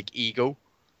like a big eagle,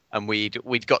 and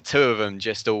we'd got two of them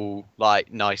just all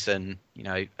like nice and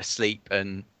asleep,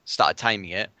 and started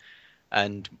taming it.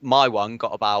 And my one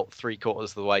got about 3/4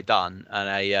 of the way done, and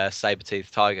a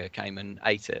saber-toothed tiger came and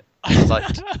ate it. I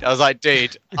was like,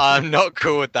 dude, I'm not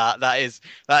cool with that. That is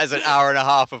an hour and a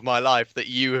half of my life that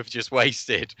you have just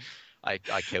wasted. I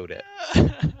killed it.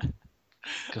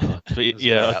 God, but I was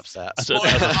very upset.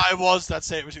 I was that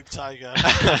saber-toothed tiger.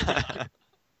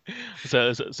 So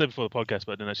I said before the podcast,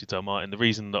 but I didn't actually tell Martin. The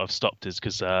reason that I've stopped is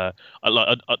because I'm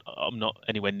not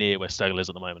anywhere near where Steggall is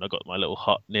at the moment. I've got my little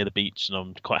hut near the beach, and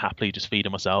I'm quite happily just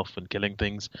feeding myself and killing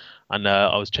things. And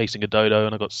I was chasing a dodo,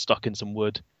 and I got stuck in some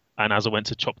wood. And as I went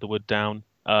to chop the wood down,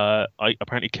 I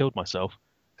apparently killed myself.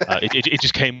 It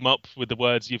just came up with the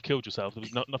words, "You've killed yourself." There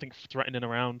was nothing threatening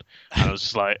around, and I was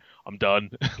just like, "I'm done."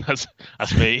 that's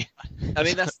me. I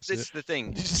mean, this is the thing.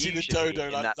 You just see the Usually dodo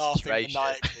in like that laughing situation-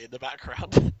 maniacally in the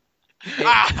background.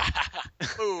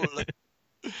 Fool.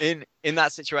 In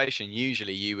that situation,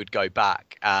 usually you would go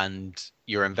back and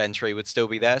your inventory would still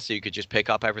be there, so you could just pick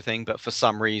up everything. But for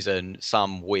some reason,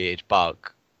 some weird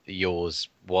bug, yours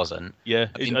wasn't. Yeah,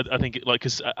 I think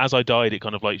because as I died, it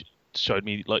kind of like showed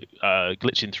me like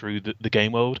glitching through the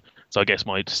game world. So I guess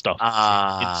my stuff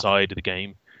is inside the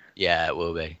game. Yeah, it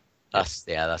will be. That's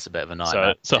a bit of a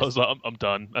nightmare. So I was like, I'm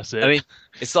done. That's it. I mean,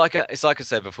 it's like I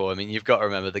said before. I mean, you've got to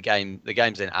remember the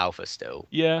game's in alpha still.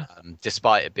 Yeah.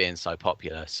 Despite it being so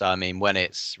popular. So I mean, when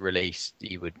it's released,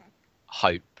 you would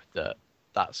hope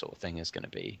that sort of thing is going to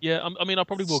be. Yeah, I mean, I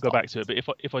probably will go back to it, but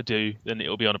if I do, then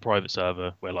it'll be on a private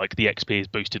server where like the XP is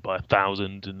boosted by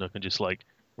 1,000, and I can just like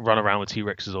run around with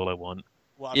T-Rexes all I want.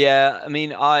 Yeah, I mean,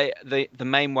 the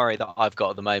main worry that I've got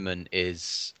at the moment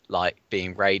is like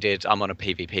being raided. I'm on a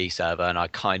PvP server, and I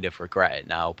kind of regret it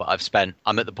now. But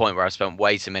I'm at the point where I've spent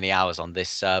way too many hours on this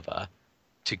server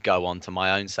to go onto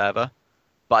my own server.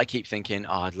 But I keep thinking,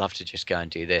 I'd love to just go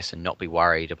and do this and not be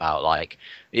worried about like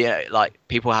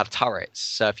people have turrets.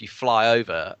 So if you fly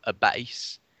over a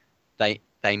base, they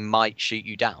might shoot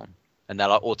you down, and they're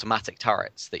like automatic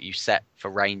turrets that you set for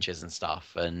ranges and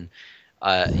stuff. And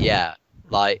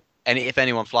if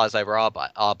anyone flies over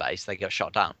our base, they get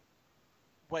shot down.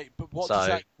 Wait, but what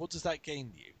does that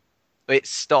gain you? It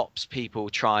stops people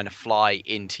trying to fly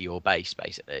into your base,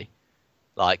 basically.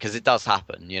 Like, because it does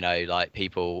happen, like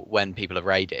when people are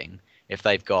raiding, if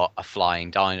they've got a flying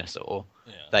dinosaur,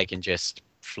 they can just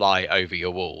fly over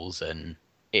your walls and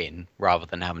in rather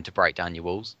than having to break down your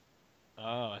walls.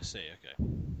 Oh, I see.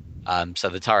 Okay. So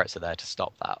the turrets are there to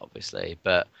stop that, obviously.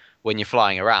 But when you're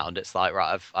flying around, it's like,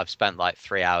 right, I've spent like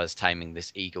 3 hours taming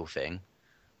this eagle thing,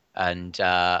 and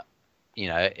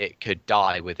it could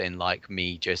die within like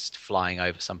me just flying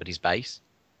over somebody's base.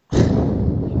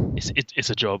 It's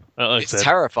a job. It's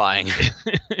terrifying.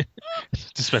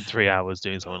 To spend 3 hours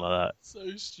doing something like that.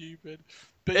 So stupid.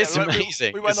 But it's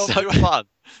amazing. We went it's off, so fun.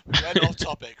 We went off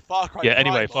topic. Far Cry. Yeah.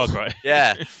 Anyway, Primal. Far Cry.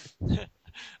 Yeah.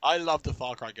 I love the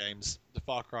Far Cry games.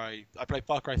 I played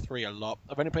Far Cry 3 a lot.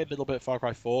 I've only played a little bit of Far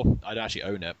Cry 4. I don't actually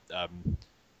own it.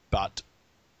 But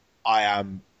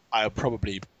I'll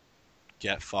probably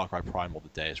get Far Cry Primal the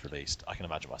day it's released. I can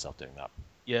imagine myself doing that.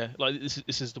 Yeah, like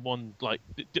this is the one. Like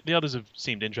the others have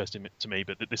seemed interesting to me,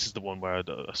 but this is the one where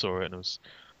I saw it and it was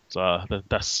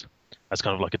that's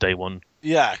kind of like a day one.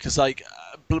 Yeah, because like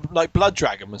Blood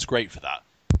Dragon was great for that,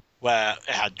 where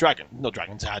it had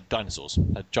it had dinosaurs,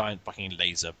 it had giant fucking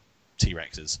laser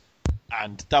T-Rexes,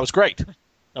 and that was great.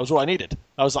 That was all I needed.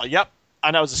 I was like, yep,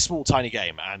 and that was a small, tiny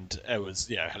game, and it was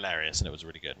hilarious, and it was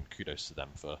really good. And kudos to them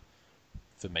for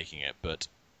making it. But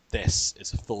this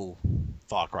is a full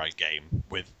Far Cry game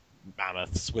with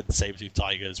mammoths, with saber-toothed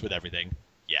tigers, with everything.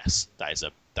 Yes, that is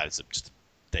a just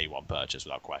day one purchase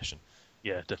without question.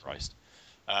 Yeah, definitely. Christ.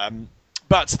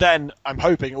 But then I'm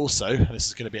hoping also, and this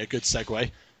is going to be a good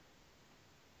segue,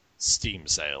 Steam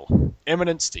sale.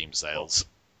 Imminent Steam sales.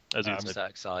 I'm so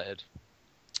excited.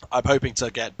 I'm hoping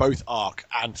to get both Ark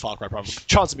and Far Cry Primal.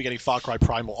 Chance of me getting Far Cry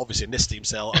Primal, obviously, in this Steam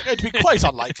sale, are going to be quite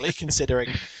unlikely, considering,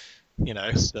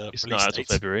 it's release not until date.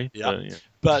 February. Yeah.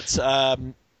 But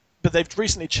But they've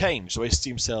recently changed the way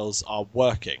Steam sales are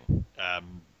working.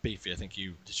 Beefy, I think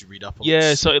did you read up on this?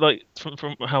 Yeah, so like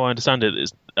from how I understand it,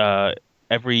 is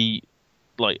everything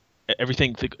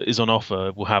that is on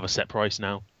offer will have a set price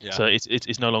now. Yeah. So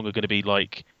it's no longer going to be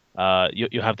like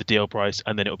you have the deal price,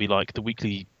 and then it'll be like the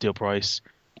weekly deal price,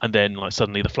 and then like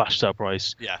suddenly the flash sale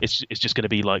price. Yeah. It's just going to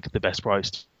be like the best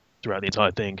price throughout the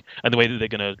entire thing. And the way that they're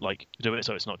going to like do it,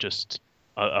 so it's not just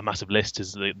a massive list,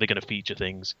 is they're going to feature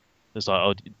things. It's like,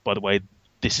 oh, by the way,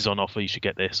 this is on offer, you should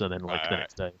get this, and then like the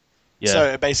next day. Yeah.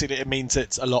 So basically, it means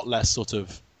it's a lot less sort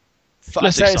of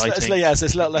less exciting.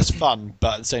 It's a lot less fun,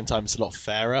 but at the same time, it's a lot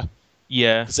fairer.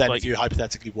 Yeah. Because then if you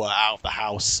hypothetically were out of the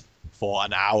house for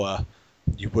an hour,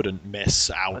 you wouldn't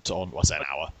miss out on, what's that, an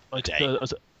hour? A day. I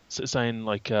was saying,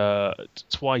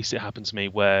 twice it happened to me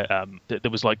where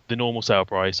there was, the normal sale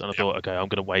price, and I thought, okay, I'm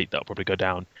going to wait, that'll probably go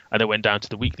down. And it went down to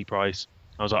the weekly price.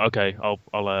 I was like, okay,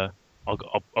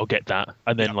 I'll get that.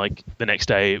 And then, the next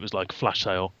day, it was, flash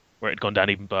sale, where it had gone down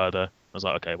even further. I was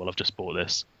like, okay, well, I've just bought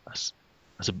this. That's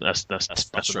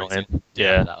annoying.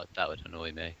 Yeah, that would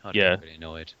annoy me. I'd be really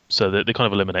annoyed. So they're kind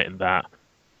of eliminating that,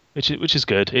 which is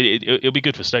good. It'll be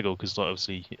good for Steggall because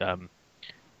obviously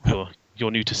you're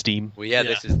new to Steam. Well, yeah,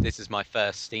 this is my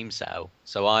first Steam sale,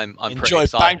 so I'm pretty enjoy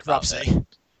excited bankruptcy. About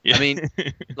it. Yeah. I mean,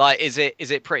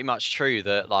 is it pretty much true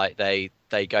that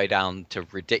they go down to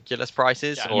ridiculous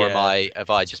prices, or have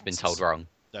I just been told wrong?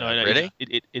 No, really?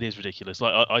 It is ridiculous.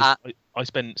 I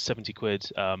spent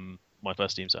 £70 my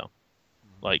first Steam sale.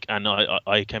 And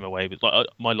I came away with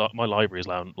my library is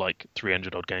around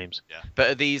 300 odd games. Yeah. But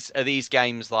are these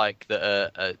games that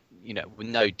are with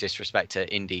no disrespect to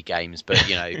indie games, but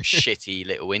shitty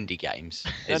little indie games?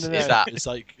 Is that? It's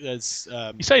there's.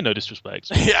 You say no disrespect.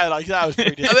 Yeah, that was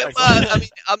pretty disrespectful. I mean,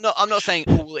 I'm not saying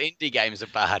all indie games are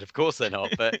bad. Of course they're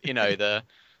not. But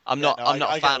I'm not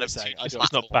a fan of.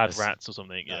 It's not Bad Rats or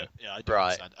something. No, Yeah. Yeah, I do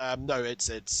understand. No,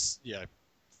 it's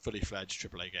fully fledged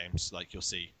AAA games. You'll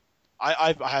see.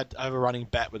 I have a running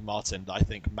bet with Martin that I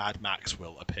think Mad Max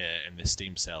will appear in this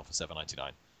Steam sale for £7.99.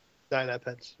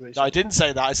 99p. No, I didn't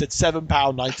say that. I said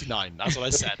 £7.99. That's what I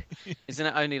said. Isn't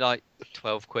it only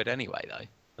 £12 anyway though?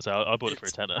 So I bought it for a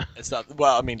tenner. It's not.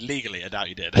 Well, I mean, legally, I doubt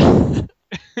you did.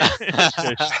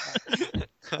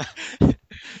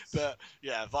 But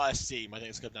yeah, via Steam, I think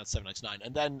it's going down to £7.99,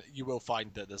 and then you will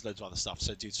find that there's loads of other stuff.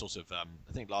 So do sort of. I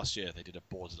think last year they did a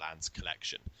Borderlands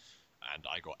collection, and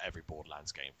I got every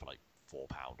Borderlands game for £4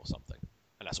 or something,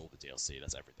 and that's all the DLC.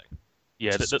 That's everything.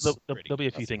 Yeah, there'll be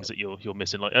a few things that you're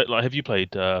missing. Have you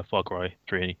played Far Cry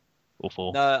 3 or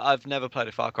 4? No, I've never played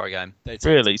a Far Cry game.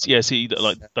 Really? Yeah. See,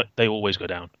 they always go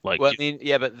down. Well, I mean,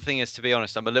 yeah, but the thing is, to be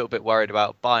honest, I'm a little bit worried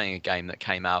about buying a game that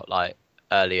came out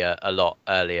a lot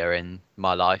earlier in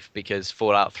my life, because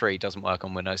Fallout 3 doesn't work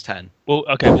on Windows 10. Well,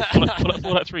 okay,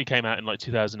 Fallout 3 came out in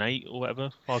 2008 or whatever.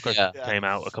 Far Cry came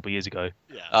out a couple of years ago.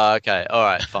 Yeah. Okay, all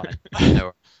right, fine. No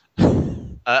worries.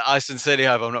 I sincerely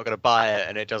hope I'm not going to buy it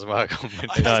and it doesn't work on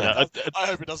Windows. No. I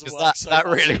hope it doesn't work. That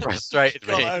really frustrated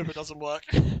me. I hope it doesn't work.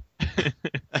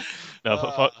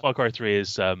 No, Far Cry 3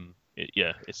 is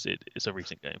it's a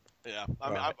recent game. Yeah,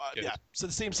 yeah. So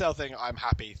the Steam sale thing, I'm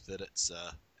happy that it's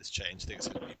changed. I think it's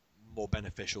going to be more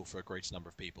beneficial for a greater number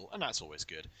of people, and that's always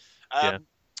good.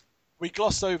 We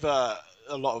glossed over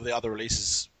a lot of the other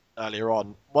releases earlier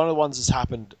on. One of the ones that's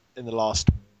happened in the last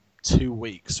 2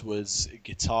 weeks was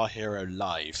Guitar Hero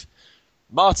Live.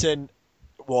 Martin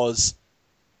was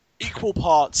equal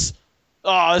parts,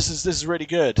 this is really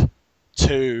good,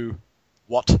 to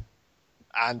what?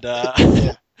 And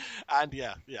and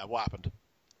what happened?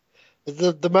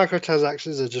 The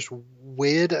microtransactions are just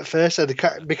weird at first, and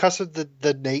because of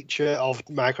the nature of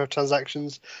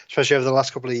microtransactions, especially over the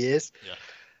last couple of years,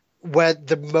 where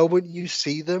the moment you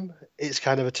see them, it's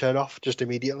kind of a turn off just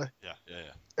immediately. Yeah.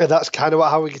 And that's kind of what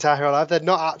happened with Guitar Hero Live. They're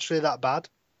not actually that bad.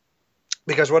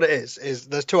 Because what it is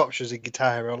there's two options in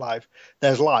Guitar Hero Live.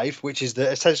 There's Live, which is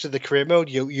essentially the career mode.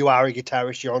 You are a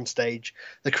guitarist, you're on stage,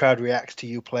 the crowd reacts to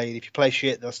you playing. If you play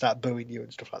shit, they'll start booing you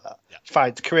and stuff like that. Yeah. It's fine,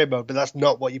 it's career mode, but that's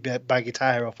not what you buy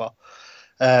Guitar Hero for.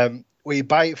 What you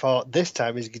buy it for this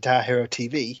time is Guitar Hero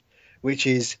TV, which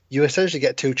is you essentially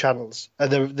get two channels,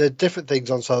 and there are different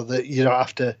things on, so that you don't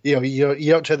have to, you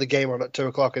don't turn the game on at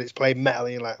 2:00 and it's playing metal,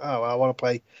 and you're like, oh, I want to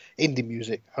play indie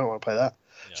music, I don't want to play that.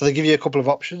 Yeah. So they give you a couple of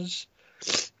options,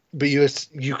 but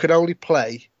you can only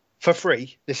play for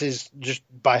free. This is just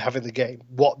by having the game,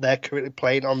 what they're currently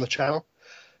playing on the channel.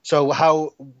 So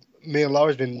how me and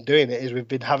Laura's been doing it is we've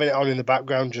been having it on in the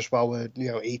background just while we're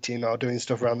eating or doing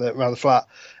stuff around the flat,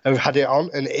 and we've had it on,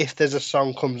 and if there's a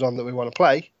song comes on that we want to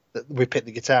play, we pick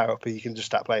the guitar up and you can just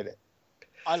start playing it.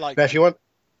 I like. But if you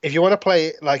want to play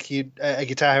it like a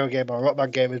Guitar Hero game or a Rock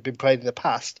Band game has been played in the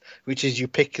past, which is you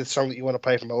pick the song that you want to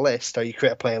play from a list, or you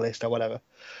create a playlist or whatever,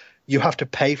 you have to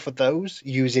pay for those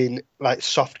using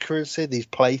soft currency, these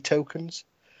play tokens,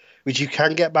 which you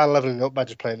can get by leveling up by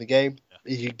just playing the game.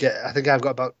 Yeah. You get, I think I've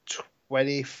got about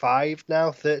 25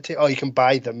 now, 30, or you can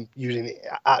buy them using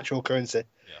actual currency.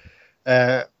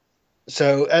 Yeah.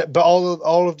 But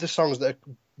all of the songs that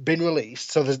have been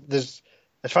released, so there's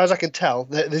as far as I can tell,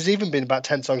 there's even been about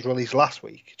 10 songs released last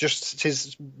week. Just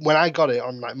since when I got it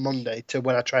on Monday to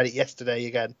when I tried it yesterday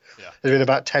again, there's been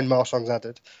about 10 more songs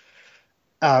added.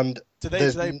 And are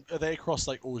they across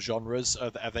like all genres?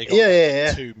 Have they got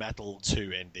yeah. 2 metal, 2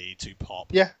 indie, 2 pop?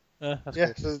 Yeah. That's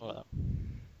Yeah. cool.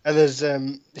 And there's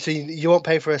so you won't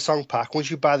pay for a song pack.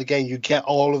 Once you buy the game, you get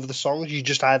all of the songs. You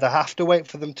just either have to wait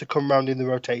for them to come round in the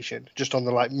rotation, just on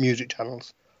the like music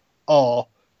channels, or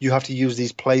you have to use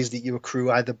these plays that you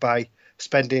accrue either by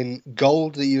spending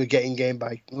gold that you get in game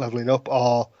by leveling up,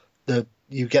 or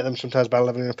you get them sometimes by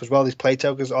leveling up as well. These play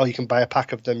tokens, or you can buy a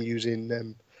pack of them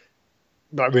using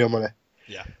like real money.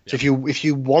 Yeah. So if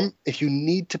you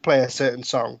need to play a certain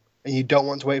song and you don't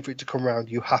want to wait for it to come around,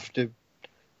 you have to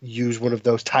use one of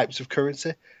those types of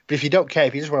currency. But if you don't care,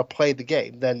 if you just want to play the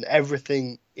game, then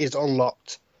everything is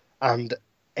unlocked and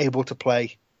able to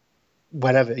play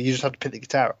whenever. You just have to pick the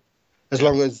guitar up. As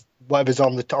long as whatever's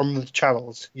on the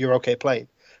channels, you're okay playing,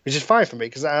 which is fine for me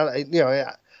because I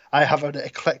have an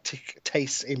eclectic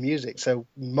taste in music. So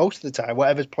most of the time,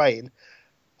 whatever's playing,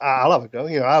 I'll have a go.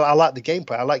 I like the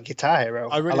gameplay. I like Guitar Hero.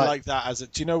 I really like that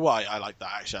do you know why I like that?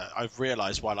 Actually, I've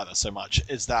realised why I like that so much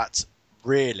is that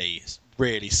really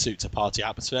suits a party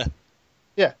atmosphere.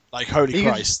 Yeah. Like, holy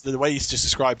Christ, the way he's just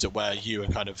described it, where you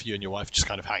and your wife just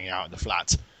kind of hanging out in the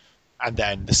flat, and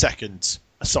then the second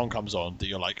a song comes on that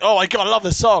you're like, oh my God, I love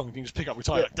this song. You can just pick up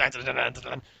guitar, like, dun, dun, dun, dun, dun,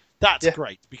 dun. That's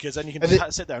great, because then you can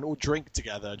just sit there and all drink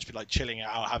together and just be like chilling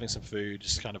out, having some food,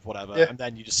 just kind of whatever, and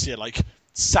then you just see like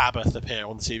Sabbath appear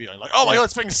on the TV, and you're like, oh my God,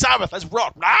 it's fucking Sabbath, let's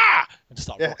rock, and just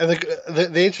start rocking.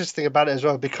 And the interesting thing about it as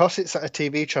well, because it's at a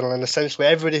TV channel, and essentially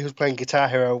everybody who's playing Guitar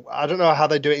Hero, I don't know how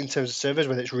they do it in terms of servers,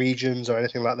 whether it's regions or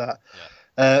anything like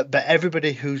that, but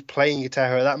everybody who's playing Guitar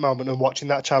Hero at that moment and watching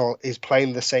that channel is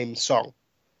playing the same song.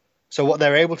 So what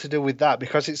they're able to do with that,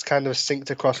 because it's kind of synced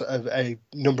across a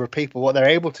number of people, what they're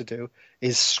able to do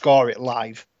is score it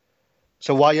live.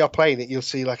 So while you're playing it, you'll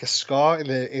see like a score in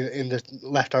the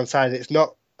left hand side. It's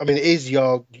not, I mean, it is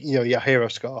your hero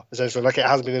score essentially, like it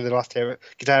has been in the last Guitar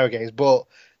Hero games, but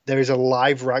there is a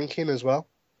live ranking as well,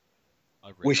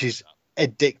 which is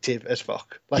addictive as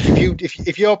fuck. Like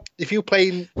if you're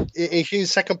playing, if you're in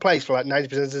second place for like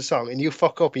 90% of the song and you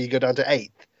fuck up and you go down to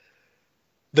 8th.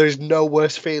 There's no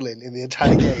worse feeling in the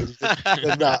entire game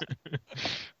than that.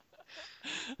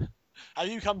 Have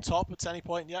you come top at any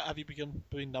point yet? Have you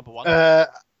been number 1?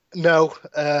 No.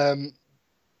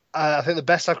 I think the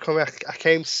best I've come, I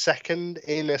came second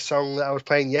in a song that I was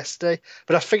playing yesterday.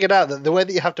 But I figured out that the way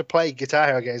that you have to play Guitar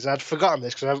Hero games, and I'd forgotten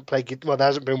this because I haven't played. Well, there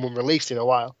hasn't been one released in a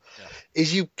while. Yeah.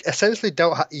 Is you essentially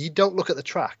don't look at the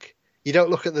track. You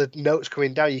don't look at the notes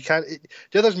coming down. You can't.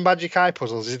 Those magic eye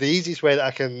puzzles is the easiest way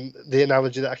the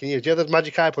analogy that I can use. Those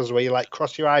magic eye puzzles where you like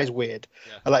cross your eyes weird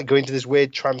and like go into this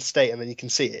weird trance state and then you can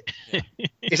see it. Yeah.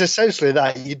 It's essentially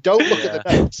that. You don't look at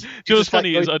the notes. Do you know what's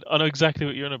funny is I know exactly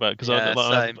what you're on about because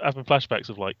I'm having flashbacks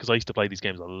of because I used to play these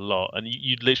games a lot and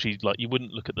you'd literally you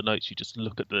wouldn't look at the notes. You just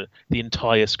look at the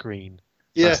entire screen.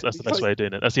 That's the best way of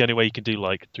doing it. That's the only way you can do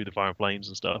through the Fire and Flames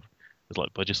and stuff. Is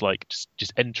by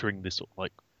just entering this sort of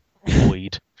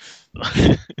void.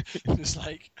 Just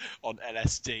like on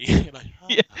LSD. You're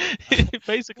like, it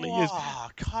basically is.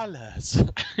 Colours.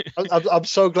 I'm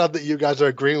so glad that you guys are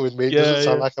agreeing with me. It doesn't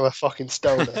sound like I'm a fucking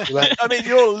stoner. I mean,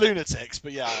 you're all lunatics,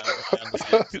 but yeah. I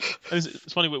understand.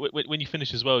 It's funny when you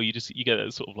finish as well. You get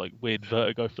that sort of weird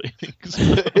vertigo feeling.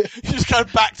 You just go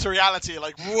back to reality. You're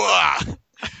like, whoa!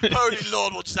 Holy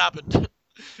Lord, what just happened?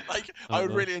 I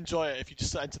would really enjoy it if you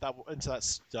just into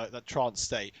that trance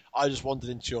state. I just wandered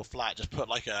into your flat, just put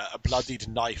a bloodied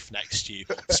knife next to you,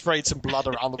 sprayed some blood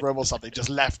around the room or something, just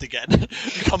left again.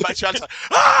 You come back to your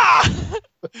house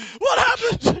what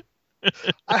happened?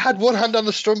 I had one hand on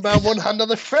the strum bar, one hand on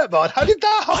the fretboard. How did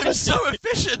that happen? I'm so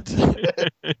efficient.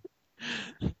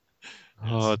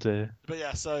 Oh dear. But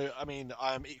yeah, so I mean,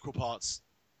 I am equal parts.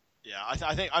 Yeah,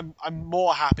 I think I'm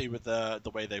more happy with the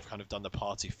way they've kind of done the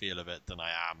party feel of it than I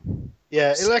am.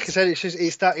 Yeah, like I said,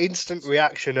 it's that instant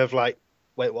reaction of wait,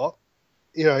 what?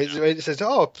 It says,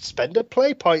 oh, spend a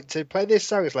play point to play this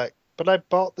song. It's like, but I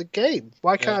bought the game.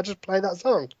 Why can't I just play that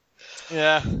song?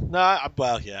 Yeah, no,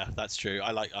 well, yeah, that's true. I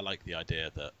like the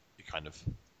idea that you kind of.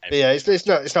 Yeah, it's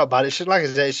not bad. It's just, like I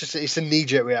said, it's a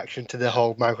knee-jerk reaction to the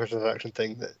whole microtransaction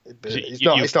thing. It's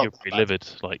not you're pretty livid,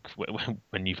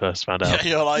 when you first found out.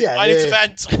 Yeah, you're like, I need to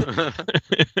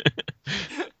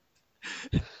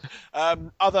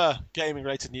vent. Other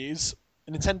gaming-related news: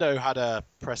 Nintendo had a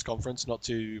press conference not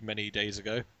too many days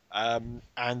ago, and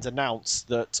announced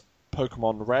that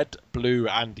Pokemon Red, Blue,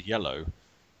 and Yellow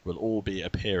will all be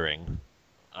appearing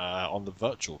on the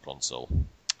Virtual Console.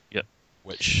 Yep.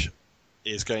 Which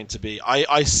is going to be...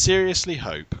 I seriously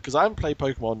hope, because I haven't played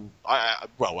Pokemon... I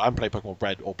haven't played Pokemon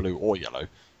Red or Blue or Yellow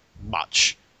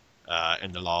much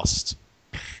in the last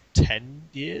 10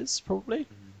 years, probably.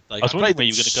 Like, I was wondering where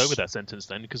you were them going to go with that sentence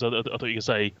then, because I thought you were going to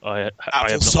say I Out have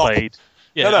till not stop. played.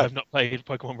 Yeah, No. I have not played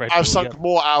Pokemon Red. I've Blue, sunk yeah.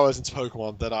 more hours into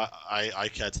Pokemon than I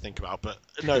care to think about. But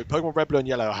no, Pokemon Red, Blue, and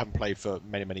Yellow I haven't played for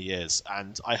many, many years.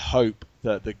 And I hope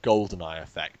that the GoldenEye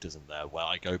effect isn't there, where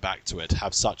I go back to it,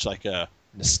 have such like a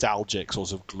nostalgic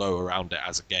sort of glow around it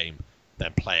as a game,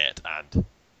 then play it and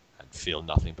feel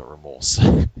nothing but remorse.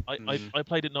 I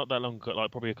played it not that long ago, like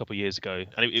probably a couple of years ago,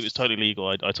 and it was totally legal.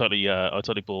 I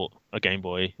totally bought a Game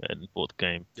Boy and bought the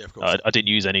game. Yeah, of course. I didn't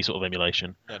use any sort of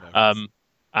emulation. No.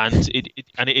 And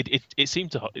it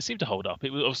seemed to hold up.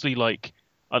 It was obviously like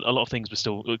a lot of things were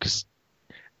still, because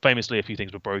famously a few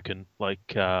things were broken.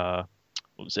 Like what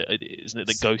was it? Isn't it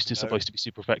that Ghost is supposed to be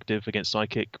super effective against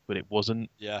Psychic, but it wasn't.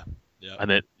 Yeah. And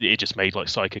it just made like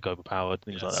Psychic overpowered,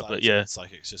 things like that. But yeah,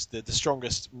 Psychic's just the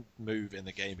strongest move in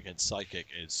the game against Psychic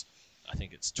is, I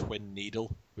think it's Twin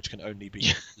Needle, which can only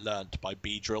be learnt by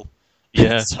Beedrill.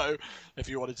 Yeah. So if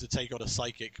you wanted to take on a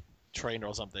Psychic trainer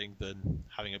or something, then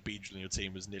having a Beedrill in your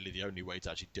team was nearly the only way to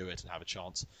actually do it and have a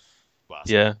chance. Well,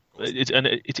 yeah,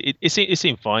 it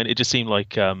seemed fine. It just seemed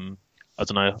like I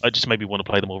don't know. I just maybe want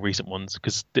to play the more recent ones,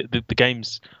 because the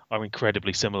games are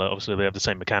incredibly similar. Obviously, they have the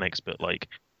same mechanics, but like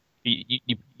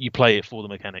you play it for the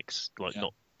mechanics, like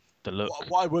not the look.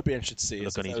 What I would be interested to see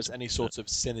is on if there was any sort of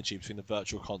synergy between the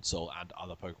Virtual Console and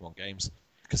other Pokemon games,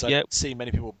 because I don't see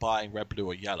many people buying Red, Blue,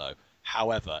 or Yellow.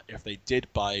 However, if they did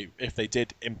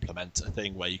implement a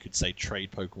thing where you could say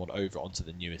trade Pokemon over onto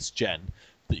the newest gen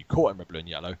that you caught in Red, Blue, and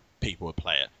Yellow, people would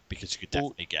play it, because you could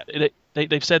definitely get it.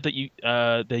 They've said that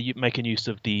they're making use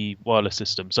of the wireless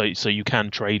system, so you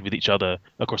can trade with each other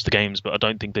across the games. But I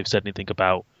don't think they've said anything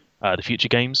about the future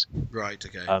games. Right.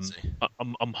 Okay.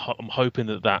 I'm hoping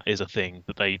that is a thing,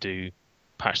 that they do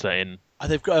patch that in.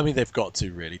 They've got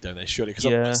to, really, don't they? Surely, because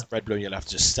otherwise Red, Blue, and Yellow have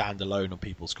to just stand alone on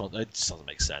people's content. It just doesn't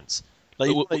make sense. Like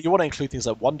you want to include things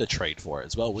like Wonder Trade for it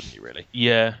as well, wouldn't you? Really?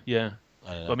 Yeah.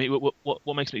 I mean,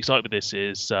 what makes me excited with this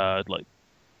is like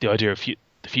the idea of the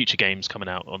future games coming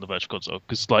out on the Virtual Console,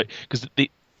 because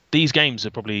these games are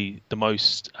probably the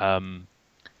most asked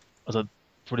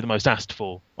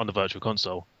for on the Virtual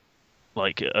Console.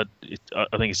 Like I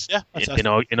think it's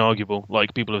inarguable.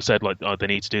 Like people have said, like, oh, they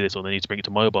need to do this, or they need to bring it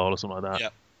to mobile or something like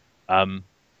that. Yeah.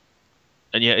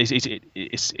 And yeah,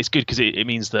 it's good, because it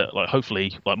means that, like,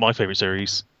 hopefully, like, my favorite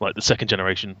series, like the second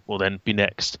generation, will then be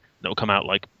next. That will come out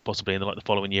like possibly in the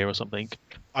following year or something.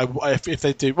 If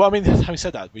they do, well, I mean, having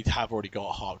said that, we have already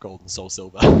got Heart Gold and Soul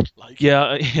Silver.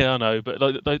 Yeah, I know, but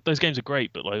like those games are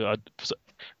great. But like, for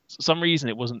some reason,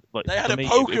 it wasn't like they had for a me,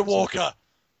 Pokewalker.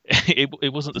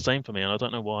 It wasn't the same for me, and I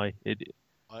don't know why.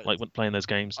 Like when playing those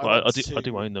games, I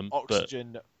do own them.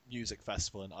 Oxygen Music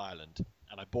Festival in Ireland,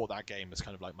 and I bought that game as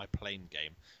kind of like my plane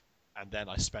game, and then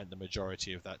I spent the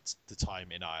majority of the time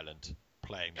in Ireland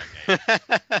playing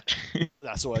that game.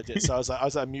 That's all I did. So I was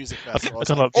at a music festival,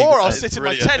 I'll sit in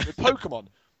my tent with Pokemon.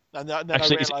 And then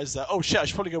actually, I realised that, oh shit, I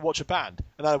should probably go watch a band.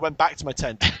 And then I went back to my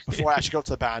tent before I actually got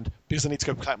to the band, because I need to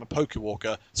go collect my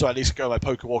Pokewalker, so I at least go my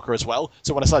Pokewalker as well.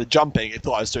 So when I started jumping, it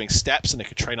thought I was doing steps and it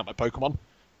could train up my Pokemon.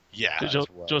 Yeah.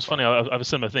 It's funny, I have a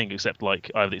similar thing, except like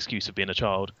I have the excuse of being a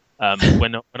child.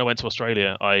 When I went to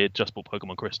Australia, I had just bought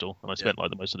Pokemon Crystal, and I spent like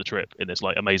the most of the trip in this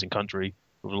like amazing country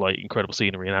with like incredible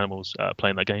scenery and animals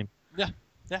playing that game. Yeah.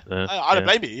 I don't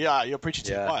blame you. Yeah, you're preaching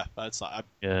to the choir. That's like,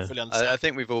 I fully understand. I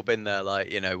think we've all been there,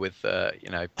 like, with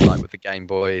like with the Game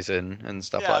Boys and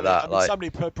stuff like that. I mean, somebody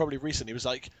probably recently was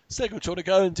like, Steggall, do you want to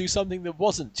go and do something that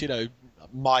wasn't,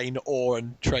 mine, ore,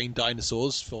 and train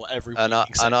dinosaurs for every week? And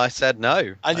I said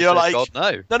no. And you're like, God,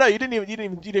 no. No, you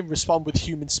didn't respond with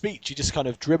human speech. You just kind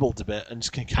of dribbled a bit and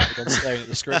just carried on staring at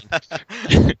the screen.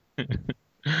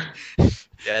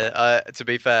 Yeah. To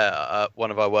be fair,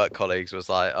 one of our work colleagues was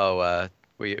like, "Oh,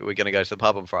 we're going to go to the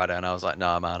pub on Friday," and I was like,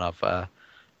 "No, man, I've got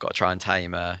to try and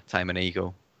tame an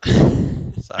eagle."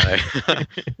 So,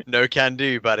 no can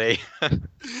do, buddy.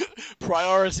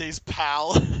 Priorities,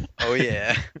 pal. Oh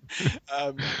yeah.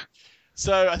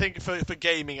 So I think for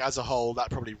gaming as a whole,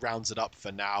 that probably rounds it up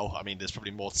for now. I mean, there's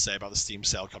probably more to say about the Steam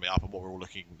sale coming up and what we're all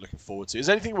looking forward to. Is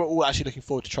there anything we're all actually looking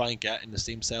forward to try and get in the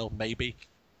Steam sale? Maybe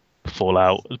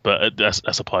Fallout, but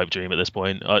that's a pipe dream at this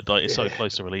point. It's so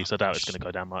close to release. I doubt it's going to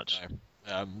go down much.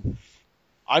 No.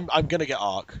 I'm going to get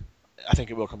Ark. I think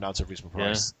it will come down to a reasonable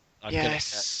price. Yeah.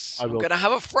 I'm going to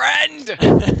have a friend.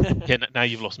 Yeah, now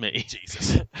you've lost me.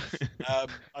 Jesus. I'm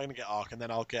going to get Ark, and then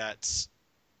I'll get.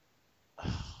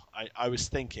 I was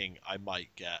thinking I might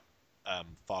get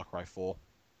Far Cry 4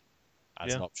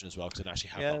 as an option as well, because I don't actually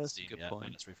have that on Steam yet.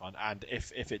 That's really fun. And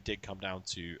if it did come down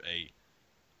to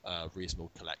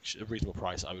reasonable collection, a reasonable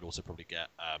price, I would also probably get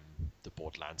the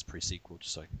Borderlands pre-sequel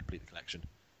just so I can complete the collection.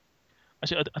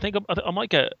 Actually, I think I might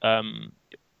get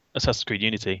Assassin's Creed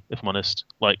Unity, if I'm honest.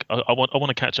 Like, I want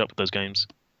to catch up with those games.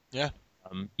 Yeah.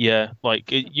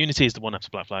 Unity is the one after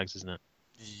Black Flags, isn't it?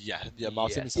 Yeah,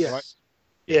 Martin, Yes. is that right?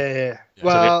 Yeah. Yeah.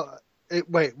 Well,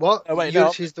 wait, what? Oh, wait,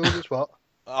 Unity's the one that's what?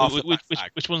 After Black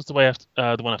Flag. Which one's the way after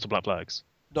the one after Black Flags?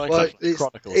 Not Well, exactly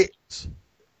Chronicles.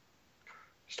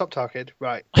 Stop talking.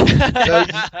 Right.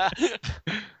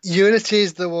 Unity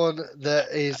is the one that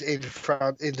is in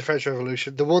France, in the French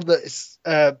Revolution. The one that is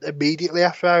immediately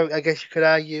after, I guess you could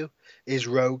argue, is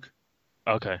Rogue.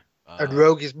 Okay. And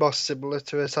Rogue is more similar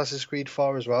to Assassin's Creed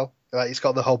 4 as well. Like, it's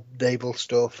got the whole naval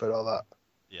stuff and all that.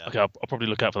 Yeah. Okay, I'll probably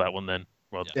look out for that one then,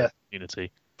 rather than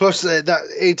Unity. Plus,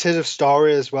 that in terms of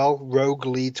story as well, Rogue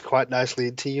leads quite nicely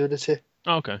into Unity.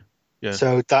 Oh, okay. Yeah.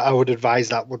 So that I would advise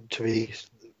that one to be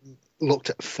looked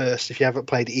at first. If you haven't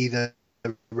played either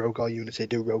Rogue or Unity,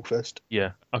 do Rogue first.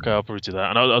 Yeah. Okay, I'll probably do that.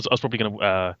 And I was probably going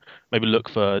to maybe look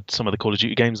for some of the Call of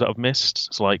Duty games that I've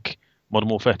missed. So like Modern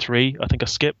Warfare 3, I think I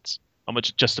skipped. I'm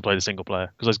just to play the single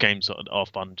player because those games are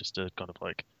fun just to kind of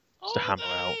like to hammer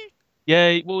out.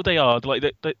 Yeah, well they are.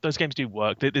 Like those games do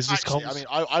work. There's this Actually, I mean,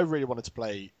 I really wanted to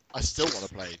play. I still want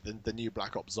to play the new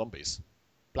Black Ops Zombies.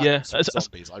 That's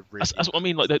Zombies. That's what I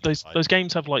mean. Like those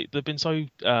games have like they've been so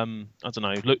I don't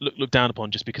know looked down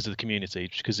upon just because of the community,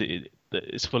 just because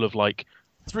it's full of like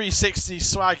 360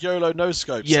 swag YOLO no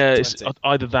scopes. Yeah, it's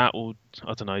either that or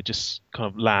I don't know, just kind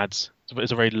of lads.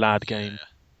 It's a very lad game.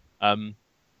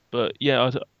 But yeah,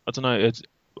 I don't know.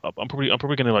 I'm probably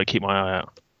going to like keep my eye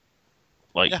out.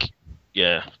 Like,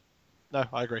 yeah. No,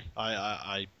 I agree.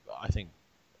 I think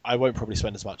I won't probably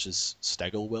spend as much as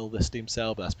Steggall will this Steam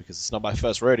sale, but that's because it's not my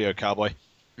first rodeo, cowboy.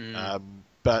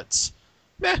 But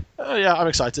yeah, I'm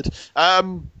excited.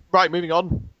 Right, moving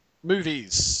on.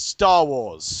 Movies, Star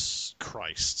Wars.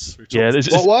 Christ.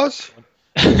 What was?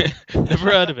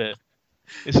 Never heard of it.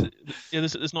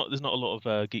 There's not a lot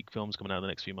of geek films coming out in the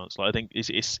next few months. Like I think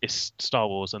it's Star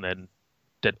Wars and then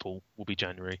Deadpool will be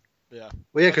January. Yeah.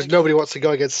 Well, yeah, because nobody wants to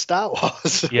go against Star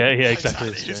Wars. Yeah, exactly.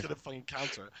 You're just gonna fucking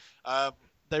counter it.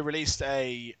 They released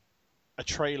a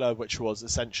trailer which was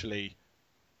essentially,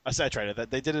 I say a trailer.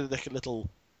 They did a little.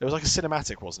 It was like a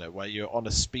cinematic, wasn't it, where you're on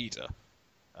a speeder.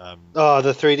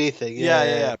 The 3D thing.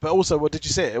 Yeah. But also, what did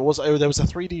you see? There was a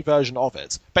 3D version of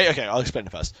it. But okay, I'll explain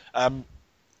it first.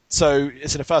 So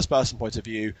it's in a first-person point of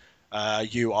view.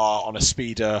 You are on a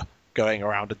speeder going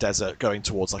around a desert, going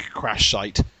towards like a crash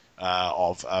site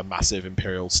of a massive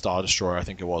Imperial Star Destroyer. I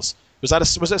think it was. Was it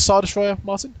a Star Destroyer,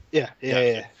 Martin? Yeah.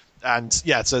 And so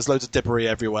there's loads of debris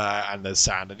everywhere, and there's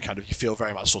sand, and kind of you feel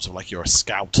very much sort of like you're a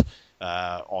scout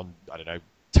on I don't know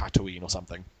Tatooine or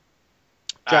something.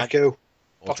 Jakku.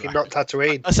 Fucking not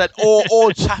Tatooine. I said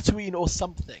or Tatooine or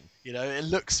something. You know, it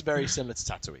looks very similar to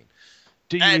Tatooine.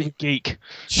 Do you geek?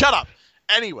 Shut up.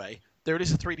 Anyway, there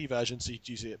is a 3D version, so you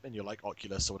can use it in your like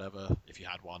Oculus or whatever, if you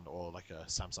had one, or like a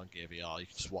Samsung Gear VR. You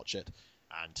can just watch it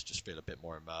and just feel a bit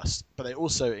more immersed. But they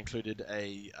also included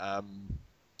a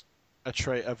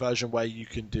version where you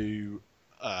can do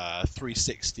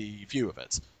 360 view of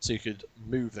it, so you could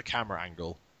move the camera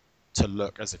angle to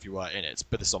look as if you were in it,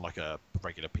 but it's on like a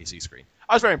regular PC screen.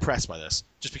 I was very impressed by this,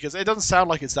 just because it doesn't sound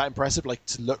like it's that impressive, like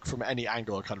to look from any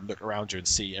angle and kind of look around you and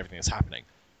see everything that's happening.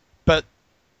 But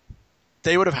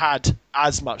they would have had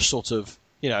as much sort of,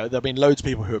 there have been loads of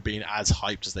people who have been as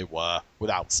hyped as they were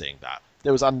without seeing that.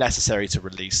 It was unnecessary to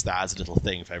release that as a little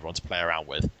thing for everyone to play around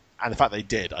with. And the fact they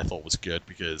did, I thought was good,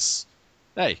 because,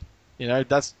 hey,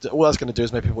 that's all that's going to do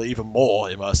is make people even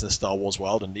more immersed in the Star Wars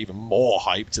world and even more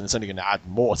hyped, and it's only going to add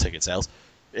more ticket sales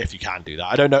if you can do that.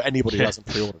 I don't know anybody who hasn't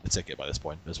pre-ordered a ticket by this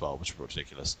point as well, which is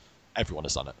ridiculous. Everyone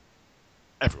has done it.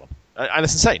 Everyone. And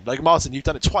it's insane. Like, Martin, you've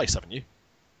done it twice, haven't you?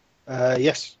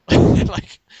 Yes.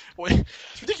 It's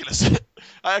ridiculous.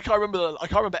 I can't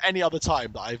remember any other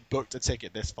time that I've booked a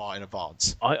ticket this far in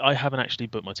advance. I haven't actually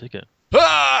booked my ticket.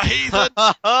 Heathen!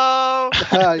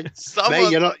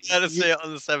 Someone's Mate, going to see it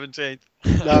on the 17th.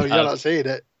 No, you're not seeing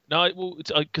it. No, well,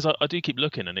 because I do keep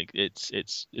looking and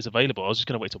it's available. I was just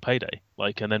going to wait till payday,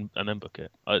 and then book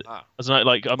it. I was not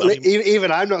like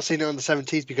even I'm not seeing it on the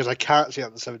 17th because I can't see it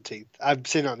on the 17th. I'm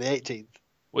seeing it on the 18th.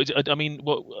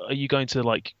 What are you going to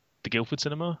like the Guildford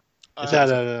Cinema?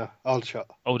 No. Aldershot.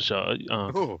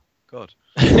 Oh God.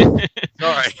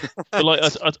 Sorry. But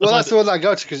that's the one that I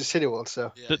go to because it's Cineworld.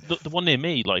 So the one near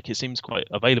me, like it seems quite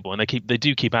available, and they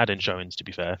do keep adding showings. To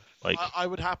be fair, like I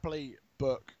would happily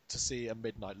book to see a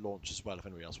midnight launch as well if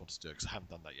anybody else wants to do it, because I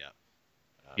haven't done that yet.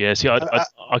 Yeah, see,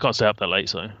 I can't stay up that late,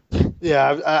 so.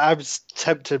 Yeah, I'm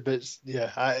tempted, but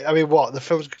yeah. I mean, what? The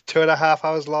film's 2.5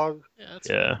 hours long. Yeah, it's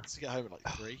Yeah. to get home at like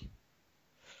 3.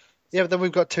 Yeah, but then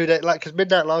we've got 2 days. Like, because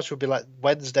midnight launch would be like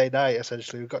Wednesday night,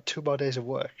 essentially. We've got 2 more days of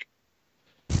work.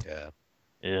 Yeah.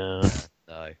 Yeah.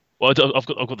 No. Well, I've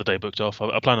got the day booked off.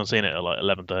 I plan on seeing it at like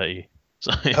 11:30.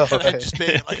 So Oh, okay. Just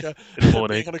being like in the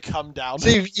morning. being gonna come down. So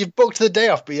you've booked the day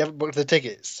off, but you haven't booked the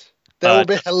tickets. That will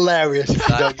be hilarious if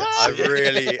you don't get I to see it.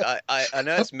 really, I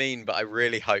know it's mean, but I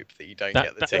really hope that you don't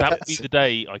get the that would be tickets. the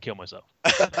day I kill myself.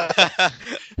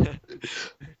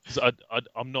 'Cause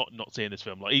I'm not seeing this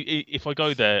film. Like, if I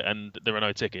go there and there are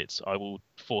no tickets, I will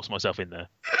force myself in there.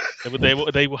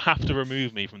 They will have to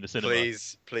remove me from the cinema.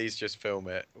 Please just film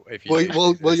it. If you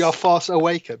Will your force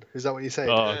awaken? Is that what you're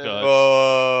saying? Oh Yeah. god.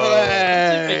 Oh.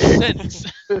 Hey! It makes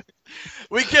sense.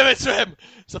 We give it to him.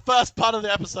 It's the first pun of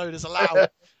the episode is allowed.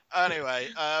 Anyway,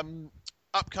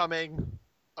 upcoming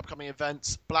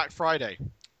events. Black Friday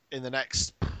in the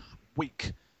next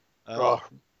week. Oh,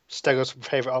 Steggall's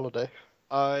favourite holiday.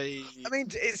 I mean,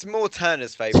 it's more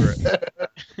Turner's favourite.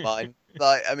 Mine.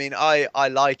 Like, I mean, I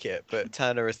like it, but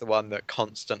Turner is the one that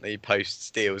constantly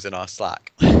posts deals in our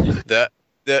Slack that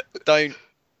don't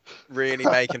really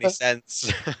make any sense.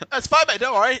 That's fine, mate.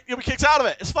 Don't worry. You'll be kicked out of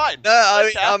it. It's fine. No, I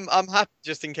mean, I'm happy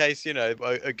just in case, you know,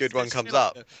 a good one comes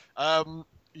up.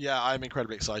 Yeah, I'm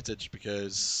incredibly excited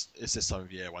because it's this time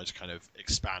of year where I just kind of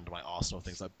expand my arsenal of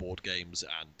things like board games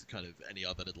and kind of any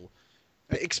other little.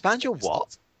 But expand your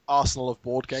what? Arsenal of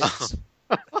board games.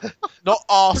 Not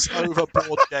arse over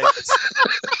board games.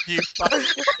 You fucking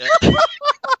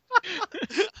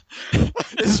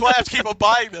This is why I have to keep on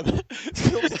buying them.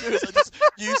 So all I do is I just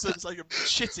use them as like a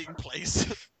shitting place.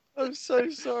 I'm so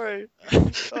sorry.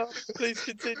 Please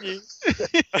continue.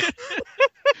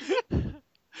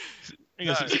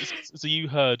 No. So you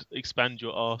heard expand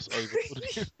your arse over.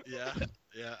 Yeah,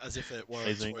 as if it were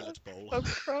Amazing. a toilet bowl. I'm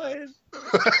crying.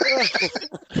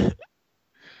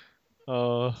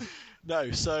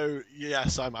 No, so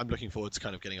yes, I'm looking forward to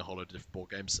kind of getting a whole load of different board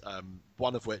games.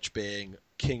 One of which being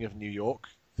King of New York,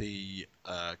 the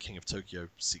King of Tokyo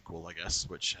sequel, I guess,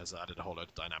 which has added a whole load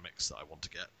of dynamics that I want to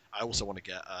get. I also want to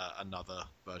get another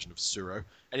version of Suro.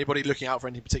 Anybody looking out for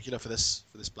anything particular for this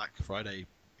Black Friday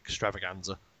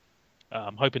extravaganza?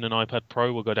 I'm hoping an iPad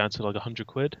Pro will go down to like £100.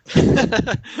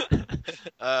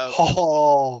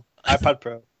 iPad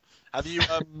Pro. Have you?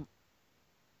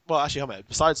 Well, actually, Ahmed,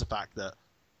 besides the fact that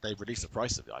they released the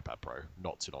price of the iPad Pro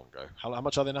not too long ago, how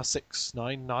much are they now?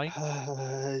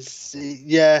 $699?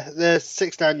 Yeah, they're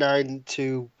 $699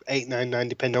 to $899,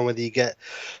 depending on whether you get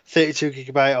 32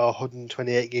 gigabyte or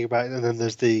 128 gigabyte, and then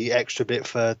there's the extra bit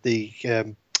for the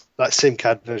like SIM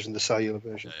card version, the cellular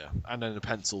version. Yeah. And then the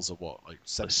pencils are what, like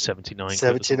 79.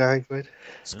 79 quid.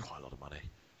 It's quite a lot of money.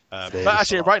 But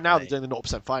actually, right now they're doing the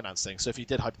 0% finance thing. So if you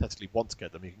did hypothetically want to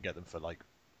get them, you can get them for like,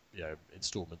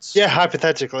 installments. Yeah,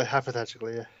 hypothetically,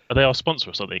 yeah. Are they our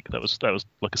sponsor or something? That was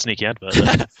like a sneaky advert.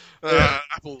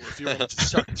 Apple, if you wanted to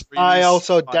chuck it free. I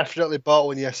also definitely bought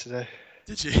one yesterday.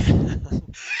 Did you?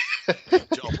 Good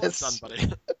job, well done,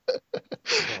 buddy.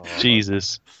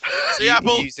 Jesus. See,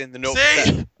 Apple. Using the 0%.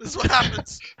 See, this is what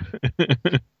happens.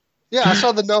 Yeah, I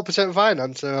saw the 0%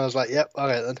 finance, and I was like, "Yep, all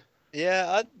right then."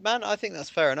 Yeah, I think that's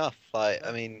fair enough. Like,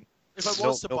 I mean, If I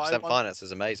was to buy 0% one, finance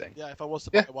is amazing. yeah, if I was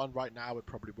to buy one right now, it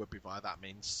probably would be via that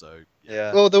means. So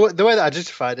Yeah. Well, the way that I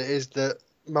justified it is that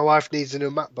my wife needs a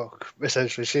new MacBook.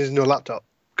 Essentially, she needs a new laptop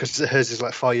because hers is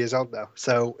like 4 years old now.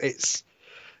 So it's,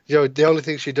 the only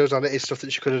thing she does on it is stuff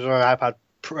that she could have done on an iPad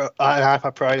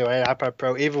Pro anyway, an iPad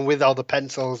Pro, even with all the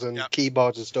pencils and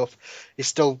keyboards and stuff, it's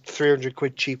still 300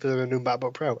 quid cheaper than a new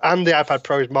MacBook Pro. And the iPad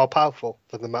Pro is more powerful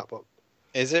than the MacBook.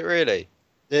 Is it really?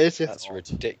 It is, yeah. That's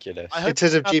ridiculous. In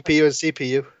terms of GPU and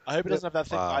CPU. I hope it doesn't have that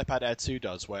thing that iPad Air 2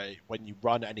 does, where when you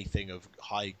run anything of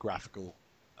high graphical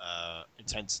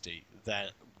intensity, then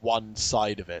one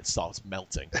side of it starts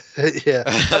melting. Yeah.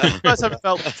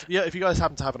 If you guys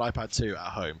happen to have an iPad 2 at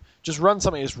home, just run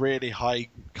something that's really high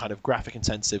kind of graphic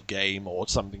intensive game or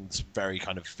something that's very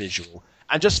kind of visual,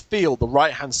 and just feel the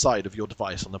right hand side of your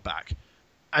device on the back,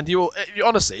 and you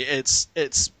honestly, it's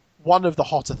one of the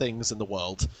hotter things in the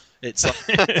world. It's like,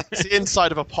 it's the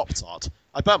inside of a Pop-Tart.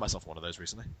 I burnt myself one of those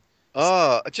recently.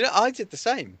 Oh, do you know, I did the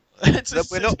same.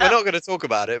 We're not going to talk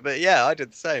about it, but yeah, I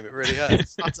did the same. It really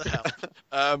hurts. That's a hell.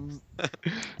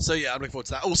 So yeah, I'm looking forward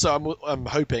to that. Also, I'm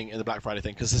hoping in the Black Friday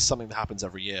thing, because this is something that happens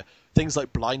every year, things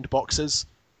like blind boxes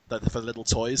for little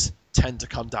toys tend to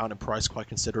come down in price quite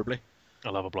considerably.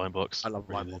 I love a blind box. I love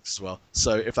blind boxes as well.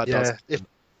 So if that does...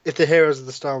 If the Heroes of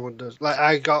the Storm one does. Like,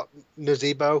 I got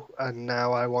Nazebo, and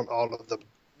now I want all of them.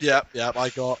 Yeah. I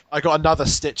got another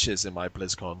Stitches in my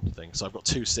BlizzCon thing, so I've got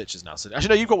 2 Stitches now. So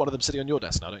actually, no, you've got one of them sitting on your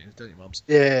desk now, don't you, Mums?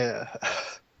 Yeah.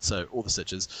 So all the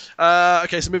Stitches.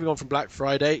 Okay, so moving on from Black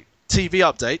Friday, TV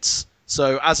updates.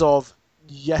 So as of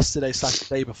yesterday / the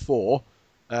day before,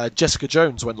 Jessica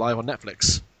Jones went live on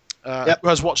Netflix. Who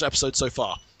has watched episodes so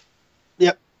far?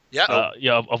 Yep. Yeah.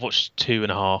 Yeah, I've watched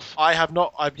 2.5. I have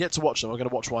not. I've yet to watch them. I'm going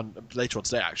to watch one later on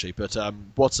today, actually. But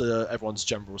what's everyone's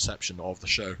general reception of the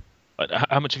show?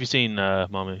 How much have you seen,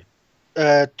 Marmy?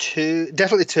 2,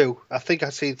 definitely 2. I think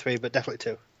I've seen 3, but definitely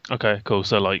 2. Okay, cool.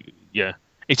 So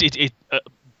it's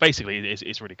basically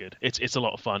it's really good. It's a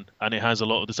lot of fun, and it has a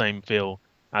lot of the same feel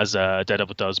as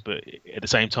Daredevil does, but at the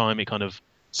same time it kind of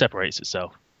separates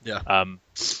itself. Yeah.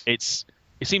 It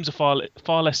seems a far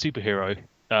less superhero,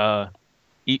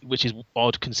 which is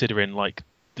odd considering like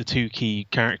the 2 key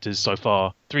characters so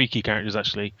far, 3 key characters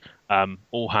actually,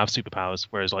 all have superpowers,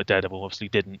 whereas like Daredevil obviously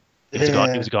didn't. He was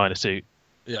a guy in a suit.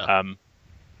 Yeah.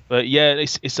 But yeah,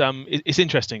 it's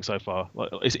interesting so far. Like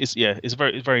it's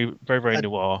very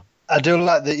noir. I do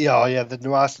like the the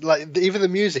noir. Like even the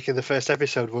music in the first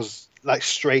episode was like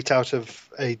straight out of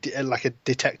a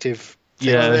detective.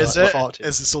 Yeah, is it?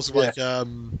 Is it sort of like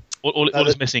all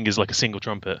it's missing is like a single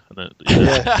trumpet, and then,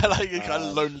 like a kind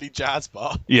of lonely jazz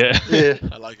bar. Yeah.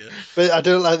 I like it. But I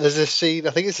do like there's this scene.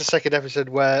 I think it's the second episode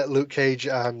where Luke Cage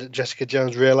and Jessica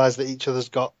Jones realize that each other's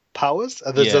got powers,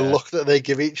 and there's a look that they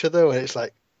give each other, and it's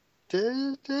like.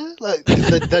 Like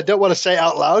they don't want to say it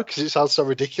out loud because it sounds so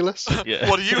ridiculous. Yeah.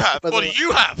 What do you have? What do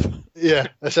you have? Yeah,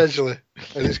 essentially,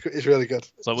 and it's really good.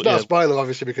 So, it's not a spoiler,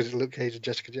 obviously, because it's Luke Cage and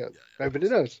Jessica Jones. Nobody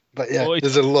knows, but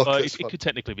there's a look. It could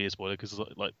technically be a spoiler because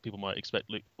like people might expect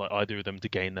either of them to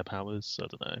gain their powers. I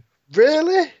don't know.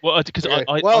 Really? Well,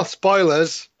 because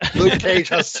spoilers. Luke Cage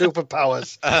has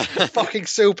superpowers. Fucking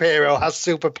superhero has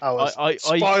superpowers.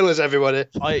 Spoilers, everybody.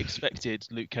 I expected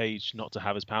Luke Cage not to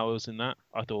have his powers in that.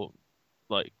 I thought,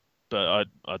 but I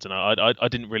don't know. I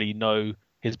didn't really know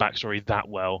his backstory that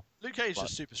well. Luke Cage is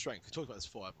just super strength. We talked about this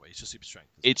before, haven't we? He's just super strength.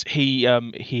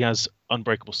 He has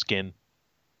unbreakable skin,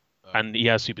 and he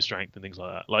has super strength and things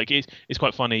like that. Like it's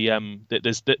quite funny.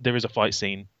 There is a fight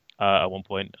scene at one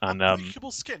point, and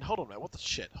unbreakable skin. Hold on, man. What the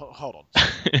shit? Hold on.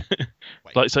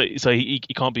 Wait. Like so he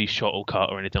can't be shot or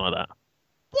cut or anything like that.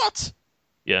 What?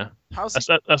 Yeah. How's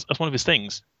that's one of his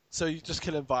things. So you just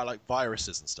kill him via like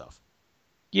viruses and stuff.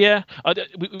 Yeah,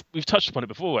 we've touched upon it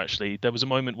before. Actually, there was a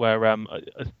moment where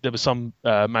there was some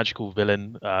magical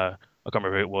villain. I can't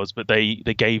remember who it was, but they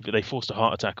forced a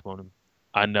heart attack upon him,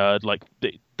 and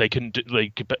they couldn't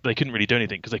really do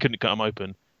anything because they couldn't cut him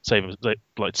open, save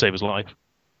his life.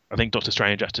 I think Doctor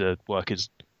Strange had to work his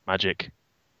magic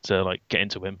to like get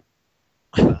into him.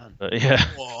 Yeah.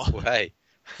 Whoa. Hey.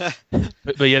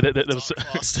 but yeah, there was.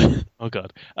 Oh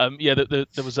god.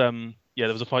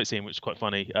 There was a fight scene which is quite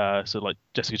funny. So like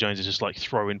Jessica Jones is just like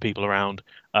throwing people around,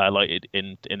 like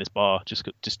in this bar, just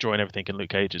destroying everything, and Luke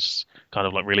Cage is kind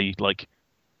of like really like,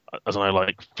 I don't know,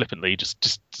 like flippantly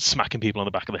just smacking people on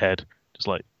the back of the head, just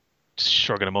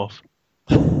shrugging them off.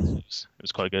 It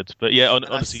was quite good. But yeah,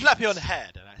 honestly, I slap you on the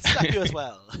head, and I slap you as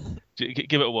well.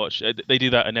 Give it a watch. They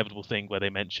do that inevitable thing where they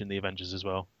mention the Avengers as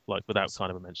well, like without kind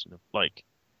of a mention of like,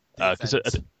 because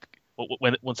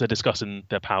once they're discussing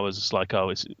their powers, it's like,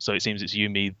 so it seems it's you,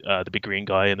 me, the big green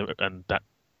guy, and that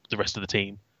the rest of the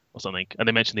team or something, and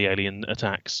they mention the alien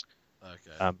attacks.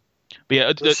 Okay. But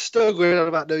yeah, they're still going on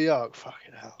about New York.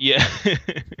 Fucking hell. Yeah.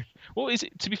 Well,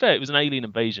 to be fair, it was an alien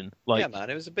invasion. Yeah, man,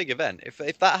 it was a big event. If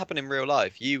that happened in real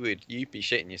life, you'd be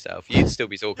shitting yourself. You'd still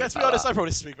be talking. To be honest, I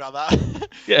probably speak about that.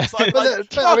 Yeah. It's like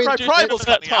Primal's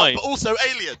coming out, but also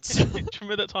aliens. Do you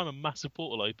remember that time a massive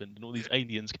portal opened and all these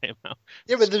aliens came out?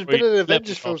 Yeah, but there's been an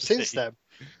Avengers film since then.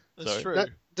 That's true.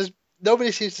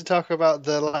 Nobody seems to talk about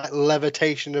the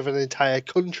levitation of an entire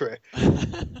country.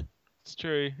 It's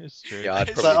true. Yeah,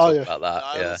 I'd probably talk about that.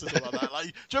 Yeah. Talk about that. Like,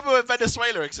 do you remember when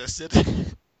Venezuela existed?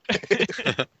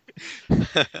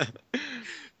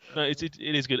 No, it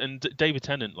is good. And David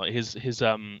Tennant, like his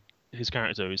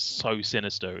character is so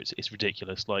sinister. It's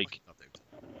ridiculous. Like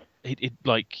it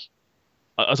like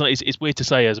I don't know. It's weird to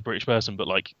say as a British person, but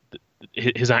like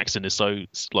his accent is so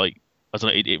like I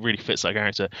don't know. It really fits that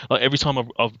character. Like every time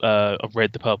I've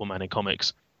read the Purple Man in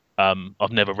comics,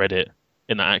 I've never read it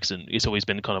in that accent. It's always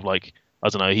been kind of like I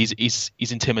don't know. He's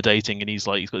intimidating and he's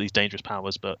got these dangerous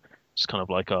powers, but just kind of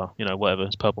like whatever.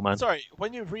 It's Purple Man. Sorry,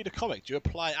 when you read a comic, do you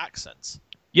apply accents?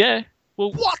 Yeah.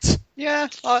 Well, what? Yeah,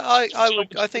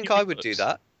 I think I would do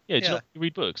that. Yeah. Do you not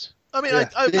read books? I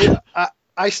mean,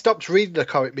 I stopped reading the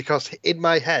comic because in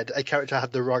my head a character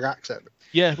had the wrong accent.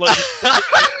 Yeah. Like,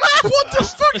 what the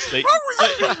fuck? Honestly,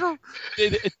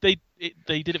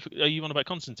 they did it. Are you on about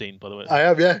Constantine, by the way? I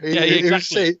am, yeah. Yeah,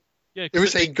 exactly. Yeah, He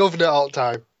was saying governor all the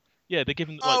time. Yeah, they're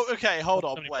giving. Oh, okay, hold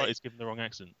on, wait. It's given the wrong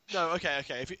accent. No, okay.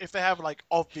 If they have like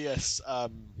obvious, I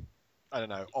don't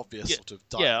know, obvious sort of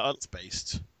dialect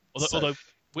based. Although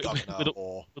with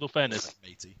or all fairness,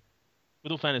 matey.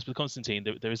 with all fairness, with Constantine,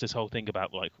 there is this whole thing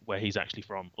about like where he's actually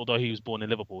from. Although he was born in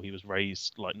Liverpool, he was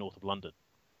raised like north of London.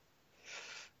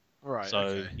 Right. So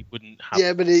okay. he wouldn't have.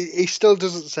 Yeah, but he still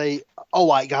doesn't say, "Oh,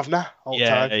 white governor" all the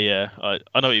time. Yeah.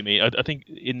 I know what you mean. I think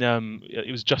in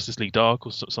it was Justice League Dark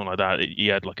or something like that. He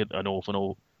had like an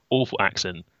awful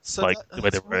accent. So like the way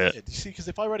that's they were. weird. You see, because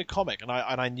if I read a comic and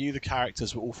I knew the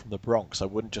characters were all from the Bronx, I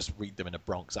wouldn't just read them in a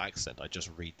Bronx accent. I'd just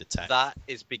read the text. That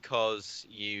is because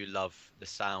you love the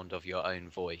sound of your own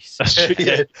voice. That's true.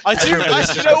 Yeah. I do.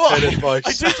 Everybody's You know what? just voice.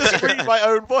 I did just read my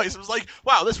own voice. I was like,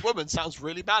 wow, this woman sounds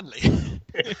really manly.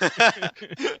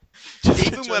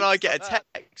 Even when I get a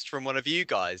text from one of you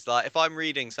guys, like if I'm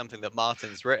reading something that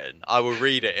Martin's written, I will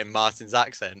read it in Martin's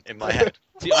accent in my head.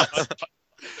 See,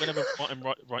 whenever Martin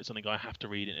writes something, I have to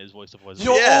read it in his voice. Otherwise,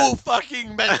 You're Yeah. all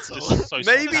fucking mental.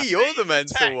 Maybe you're the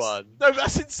mental Text. one. No,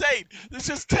 that's insane. It's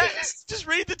just text. Just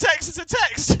read the text. It's a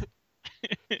text.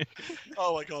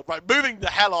 Oh my god! Right, moving the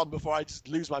hell on before I just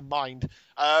lose my mind.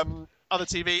 Other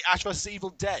TV, Ash vs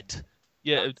Evil Dead.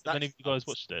 Yeah, That's- have any of you guys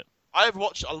watched it? I have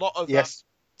watched a lot of Yes.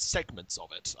 segments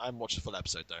of it. I haven't watched the full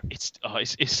episode though. It's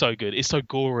so good. It's so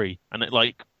gory, and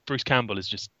like Bruce Campbell is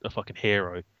just a fucking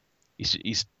hero.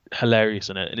 He's hilarious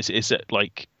in it, and it's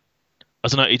like I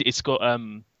don't know. It's got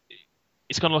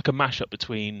it's kind of like a mashup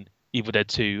between Evil Dead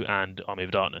 2 and Army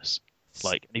of Darkness.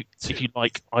 Like if you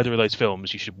like either of those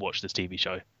films, you should watch this TV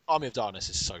show. Army of Darkness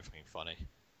is so fucking funny.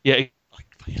 Yeah, I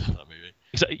fucking love that movie.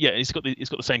 it's got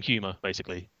the same humor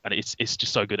basically, and it's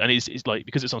just so good. And it's like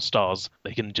because it's on Stars,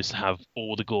 they can just have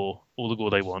all the gore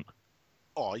they want.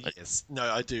 Oh yes, no,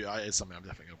 I do. It's something I'm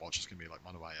definitely gonna watch. It's gonna be like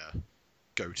one of my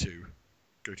go-to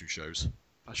shows.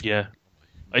 Yeah.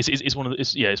 It's one of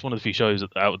the few shows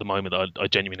out at the moment that I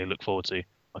genuinely look forward to.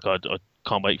 Like I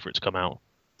can't wait for it to come out.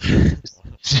 Oh,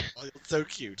 it's so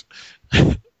cute.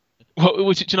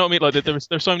 Well, do you know what I mean? Like there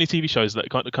are so many TV shows that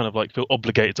kind of like feel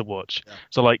obligated to watch. Yeah.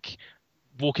 So like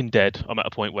Walking Dead, I'm at a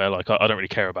point where like I don't really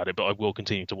care about it, but I will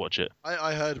continue to watch it.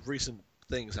 I heard recent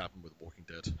things happen with Walking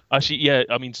Dead. Actually, yeah.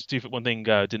 I mean, one thing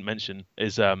I didn't mention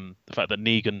is the fact that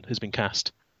Negan has been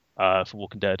cast for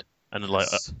Walking Dead, and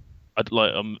Yes.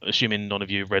 I'm assuming none of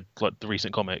you have read like the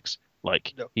recent comics.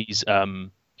 Like No. he's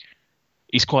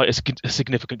quite a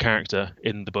significant character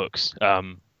in the books.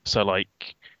 So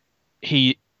like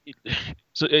if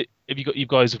you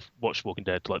guys have watched Walking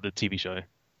Dead, like the TV show.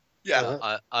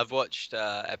 Yeah. I've watched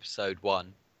episode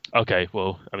 1. Okay,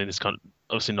 well, I mean, this kind of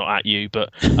obviously not at you,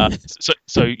 but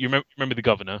so you remember the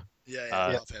governor? Yeah,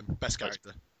 I love him. Best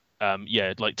character.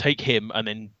 Yeah, like take him and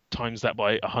then times that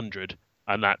by 100,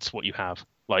 and that's what you have.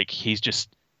 Like he's just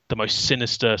the most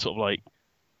sinister sort of like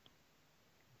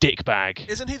dickbag.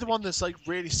 Isn't he the one that's like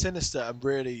really sinister and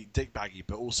really dickbaggy,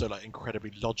 but also like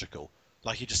incredibly logical?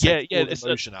 Like he just takes all the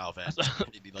emotion out of it. It's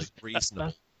completely like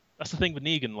reasonable. That's the thing with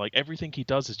Negan. Like everything he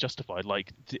does is justified.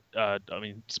 Like I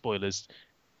mean, spoilers,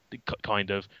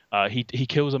 kind of. He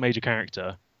kills a major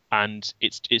character, and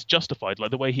it's justified.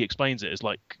 Like the way he explains it is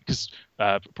like because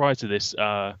prior to this,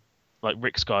 like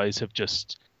Rick's guys have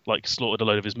just like slaughtered a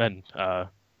load of his men,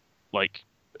 like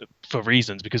for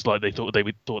reasons because like they thought they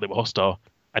were hostile,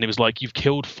 and it was like you've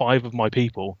killed 5 of my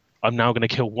people. I'm now going to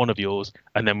kill 1 of yours,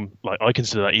 and then like I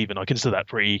consider that even. I consider that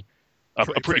pretty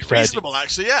fair. Reasonable,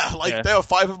 actually. Yeah, like Yeah. they are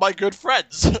 5 of my good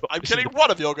friends. I'm killing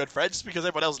 1 of your good friends because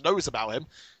everyone else knows about him.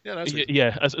 Yeah, that's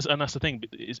Yeah, and that's the thing.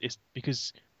 It's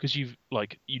because you've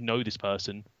like this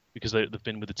person because they've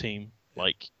been with the team.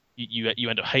 Like you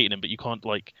end up hating him, but you can't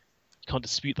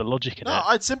dispute the logic in No, it.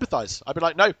 I'd sympathise. I'd be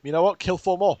like, no, you know what? Kill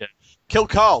 4 more. Yeah. Kill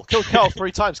Carl. Kill Carl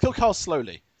 3 times. Kill Carl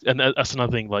slowly. And that's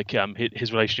another thing. Like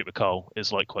his relationship with Carl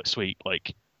is like quite sweet.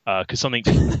 Like because something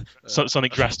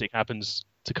drastic happens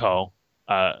to Carl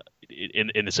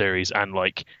in the series, and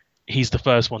like he's the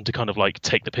first one to kind of like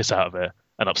take the piss out of it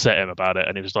and upset him about it,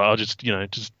 and he was like, I'll just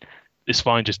it's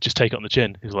fine, just take it on the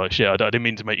chin. He's like, shit, I didn't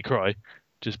mean to make you cry,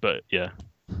 but yeah.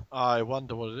 I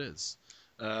wonder what it is.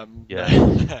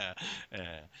 Yeah.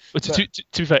 Yeah. But to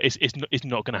be fair, it's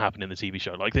not going to happen in the TV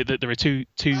show. Like there are two.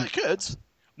 I could.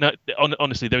 No,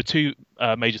 honestly, there are 2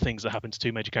 major things that happen to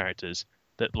 2 major characters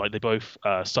that like they both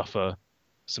suffer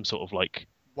some sort of like.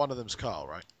 One of them's Carl,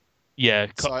 right? Yeah.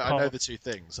 So I know the 2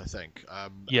 things, I think.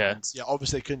 Yeah. And, yeah,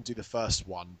 obviously they couldn't do the first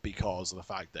one because of the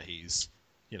fact that he's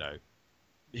the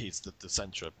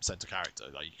center character.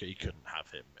 Like you couldn't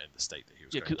have him in the state that he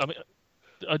was. Yeah, going I mean,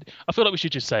 I feel like we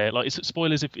should just say it. Like, it's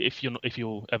spoilers if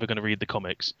you're ever going to read the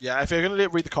comics. Yeah, if you're going to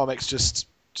read the comics, just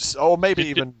or maybe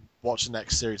even watch the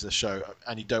next series of the show,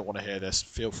 and you don't want to hear this,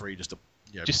 feel free just to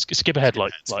just skip ahead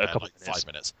like a couple like of minutes. 5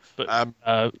 minutes. But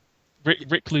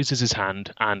Rick loses his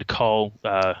hand and Carl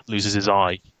loses his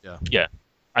eye. Yeah.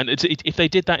 And if they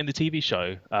did that in the TV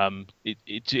show,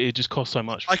 it just costs so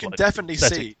much. I can definitely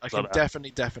see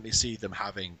them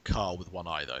having Carl with one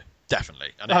eye though. Definitely,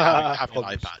 and having an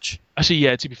eye patch. Actually,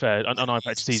 yeah. To be fair, an eye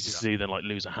patch is easier to see than like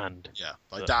lose a hand. Yeah,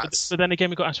 like but then again,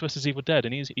 we got Ash vs Evil Dead,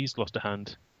 and he's lost a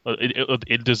hand.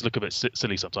 It does look a bit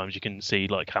silly sometimes. You can see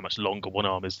like how much longer one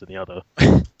arm is than the other.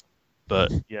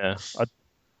 But yeah, I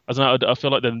don't know. I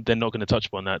feel like they're not going to touch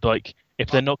upon that. Like,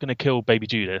 if they're not going to kill Baby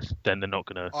Judith, then they're not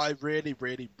going to. I really,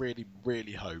 really, really,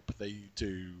 really hope they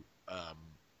do. I'm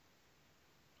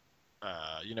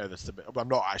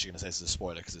not actually going to say this is a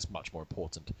spoiler because it's much more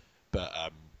important. But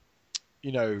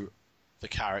the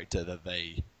character that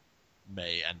they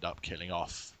may end up killing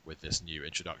off with this new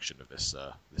introduction of this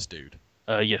dude.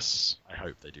 Yes. I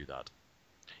hope they do that.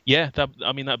 Yeah,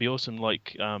 that'd be awesome.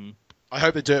 Like, I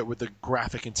hope they do it with the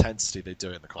graphic intensity they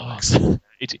do it in the comics.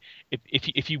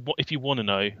 If you want to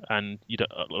know, and you don't,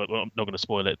 I'm not going to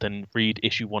spoil it, then read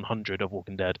issue 100 of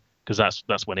Walking Dead, because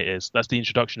that's when it is. That's the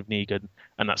introduction of Negan,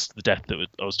 and that's the death that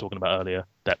I was talking about earlier.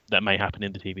 That may happen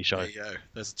in the TV show. There you go.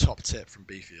 There's a top tip from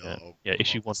Beefy. Yeah,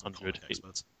 issue 100.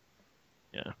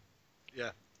 Yeah.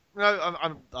 No,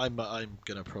 I'm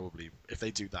gonna probably, if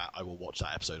they do that, I will watch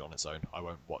that episode on its own. I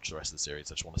won't watch the rest of the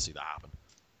series. I just want to see that happen.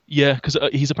 Yeah, because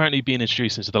he's apparently being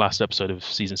introduced into the last episode of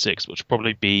season 6, which will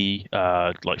probably be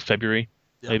like February,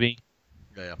 maybe.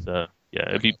 Yeah. So, yeah,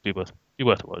 it'd be worth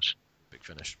a watch. Big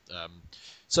finish.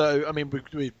 So, I mean,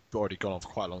 we've already gone on for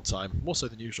quite a long time, more so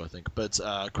than usual, I think. But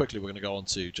quickly, we're going to go on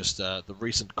to just the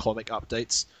recent comic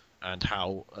updates and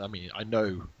how. I mean, I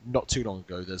know not too long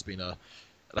ago there's been a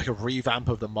revamp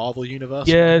of the Marvel universe.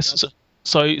 Yes.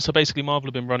 So basically, Marvel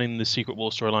have been running the Secret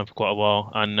War storyline for quite a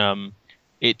while, and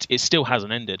it still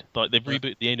hasn't ended. Like, they've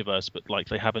rebooted the universe, but like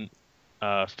they haven't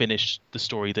finished the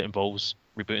story that involves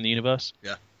rebooting the universe.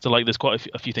 Yeah. So like, there's quite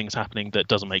a few things happening that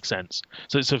doesn't make sense.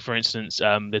 So for instance,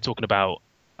 they're talking about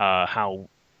how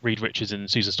Reed Richards and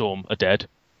Susan Storm are dead,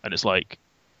 and it's like,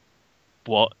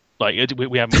 what? Like,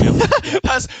 we haven't.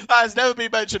 That has never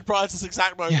been mentioned prior to this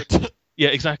exact moment. Yeah,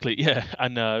 exactly. Yeah,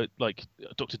 and like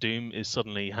Doctor Doom is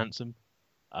suddenly handsome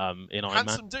in Iron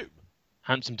Man.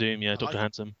 Handsome Doom, yeah, Dr.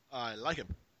 Handsome. I like him.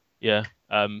 Yeah,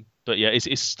 but yeah,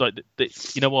 it's like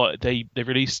you know what, they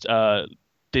released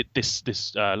this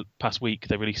past week.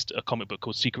 They released a comic book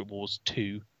called Secret Wars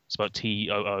 2. It's about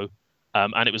TOO,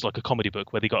 and it was like a comedy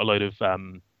book where they got a load of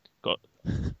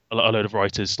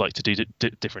writers like to do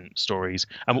different stories,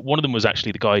 and one of them was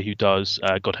actually the guy who does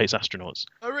God Hates Astronauts.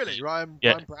 Oh really? Ryan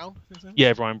Brown?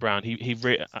 Yeah, Ryan Brown.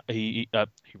 He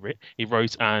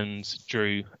wrote and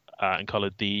drew and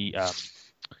coloured the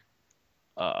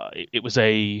it was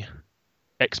a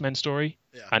X-Men story,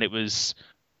 and it was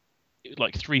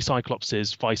like 3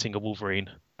 Cyclopses fighting a Wolverine,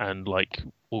 and like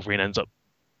Wolverine ends up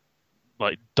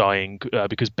like dying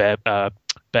because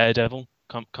Daredevil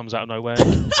comes out of nowhere.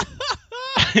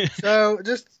 So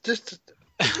just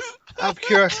out of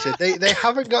curiosity, they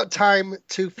haven't got time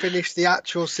to finish the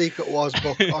actual Secret Wars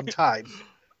book on time,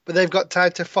 but they've got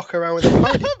time to fuck around with the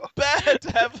comedy book.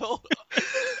 Daredevil.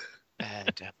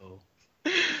 Daredevil.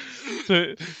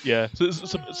 So yeah, so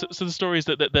the story is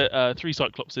that 3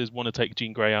 Cyclopses want to take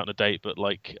Jean Grey out on a date, but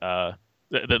like they're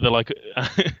like,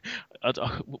 I'm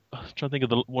trying to think of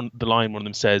the line one of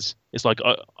them says. It's like,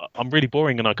 I'm really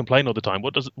boring and I complain all the time.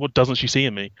 What doesn't she see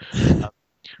in me?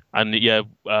 And yeah,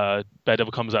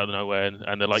 Daredevil comes out of nowhere,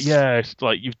 and they're like, yeah, it's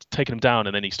like, you've taken him down,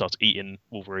 and then he starts eating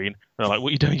Wolverine. And they're like, what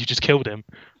are you doing? You just killed him.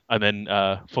 And then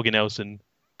Foggy Nelson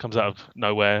comes out of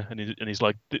nowhere, and he's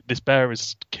like, this bear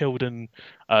has killed and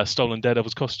stolen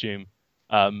Daredevil's costume.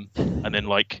 And then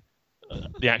like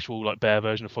the actual like bear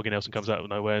version of Foggy Nelson comes out of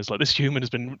nowhere. It's like, this human has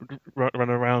been running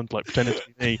around like pretending to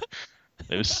be me.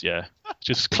 It was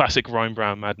just classic Ryan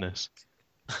Brown madness.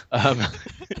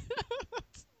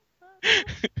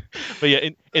 But yeah,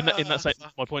 in that same,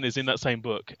 my point is, in that same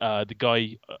book, the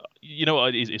guy, you know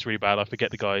what, it's really bad. I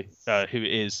forget the guy who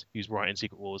it is who's writing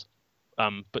Secret Wars.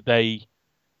 But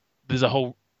there's a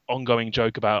whole ongoing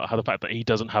joke about how the fact that he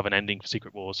doesn't have an ending for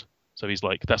Secret Wars. So he's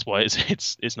like, that's why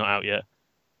it's not out yet.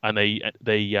 And they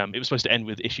it was supposed to end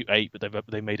with issue 8, but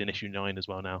they made an issue 9 as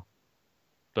well now.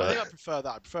 But I think I prefer that.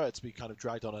 I prefer it to be kind of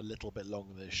dragged on a little bit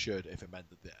longer than it should if it meant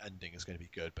that the ending is going to be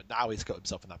good. But now he's got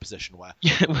himself in that position where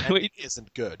it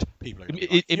isn't good. People are going to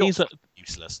be like, it means that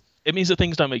useless. it means that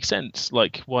things don't make sense,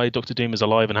 like why Doctor Doom is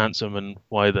alive and handsome, and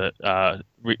why that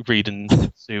Reed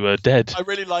and Sue are dead. I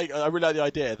really like the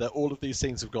idea that all of these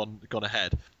things have gone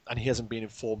ahead, and he hasn't been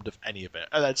informed of any of it.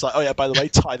 And then it's like, oh yeah, by the way,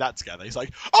 tie that together. He's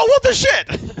like, oh, what the shit!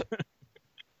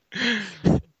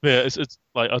 Yeah, it's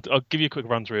like I'll give you a quick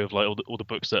run through of like all the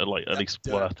books that are like at least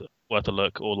worth a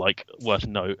look or like worth a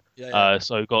note. Yeah.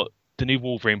 So we've got the new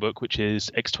Wolverine book, which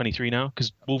is X-23 now,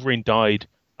 because Wolverine died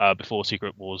before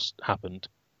Secret Wars happened.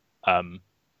 And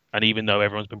even though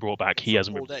everyone's been brought back, he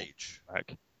hasn't been brought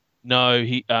back. No,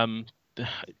 he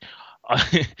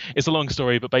it's a long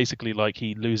story, but basically, like,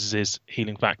 he loses his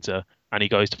healing factor, and he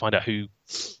goes to find out who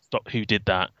did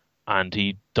that, and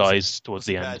he dies towards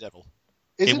the end. Daredevil.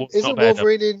 Isn't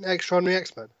Wolverine in Extraordinary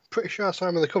X-Men? Pretty sure I saw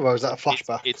him on the cover. Or is that a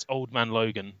flashback? It's Old Man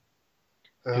Logan.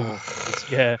 Ugh.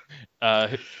 Yeah.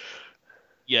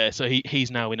 So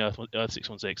he's now in Earth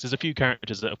 616. There's a few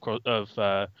characters that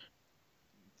have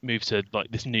moved to like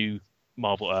this new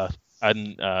Marvel Earth,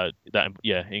 and that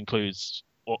includes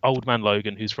Old Man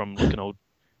Logan, who's from like an old.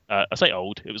 I say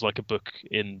old. It was like a book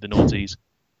in the noughties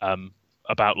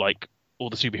about like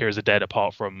all the superheroes are dead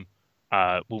apart from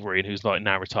Wolverine, who's like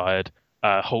now retired.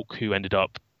 Hulk, who ended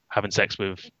up having sex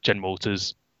with Jen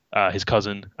Walters, his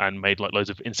cousin, and made like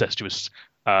loads of incestuous,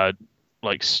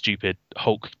 like stupid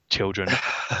Hulk children,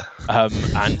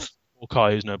 and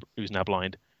Hawkeye, who's now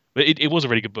blind. But it was a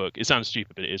really good book. It sounds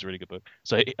stupid, but it is a really good book.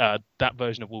 So that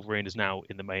version of Wolverine is now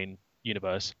in the main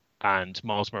universe, and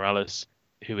Miles Morales,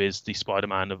 who is the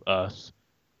Spider-Man of Earth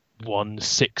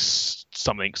 1/6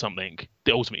 something,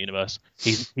 the Ultimate Universe,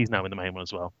 he's now in the main one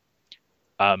as well.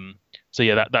 So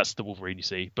yeah, that's the Wolverine you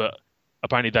see, but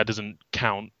apparently that doesn't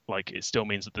count. Like, it still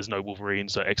means that there's no Wolverine.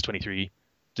 So X-23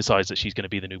 decides that she's going to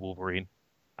be the new Wolverine.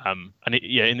 And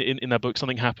in that book,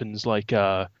 something happens. Like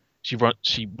she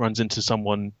runs into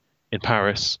someone in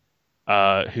Paris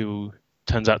who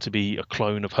turns out to be a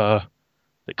clone of her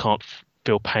that can't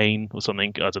feel pain or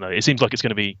something. I don't know. It seems like it's going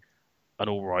to be an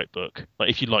all right book. Like,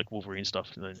 if you like Wolverine stuff,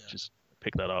 then just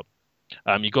pick that up.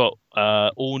 You got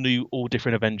all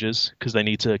different Avengers, because they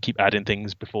need to keep adding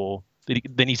things before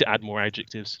they need to add more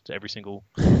adjectives to every single.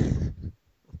 The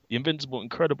Invincible,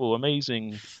 incredible,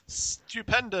 amazing,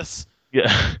 stupendous.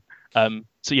 Yeah.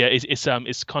 So yeah,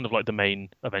 it's kind of like the main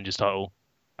Avengers title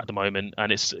at the moment,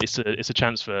 and it's a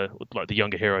chance for like the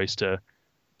younger heroes to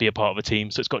be a part of a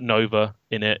team. So it's got Nova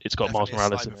in it. It's got Miles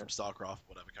Morales in it. From StarCraft,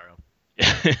 whatever. Carry on.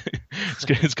 Yeah.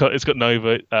 it's got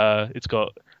Nova. It's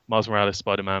got Miles Morales,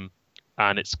 Spider-Man.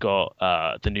 And it's got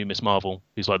the new Miss Marvel,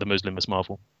 who's like the Muslim Miss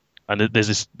Marvel. And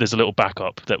there's a little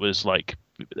backup that was like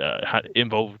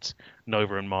involved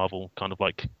Nova and Marvel, kind of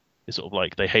like it's sort of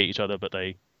like they hate each other, but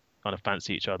they kind of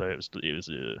fancy each other. Isn't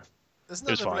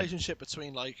there a relationship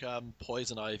between like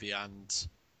Poison Ivy and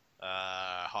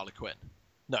Harley Quinn?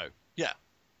 No. Yeah.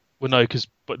 Well, no,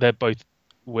 but they're both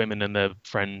women and they're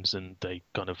friends, and they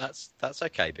kind of. That's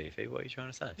okay, Beefy. What are you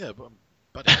trying to say? Yeah,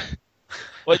 but.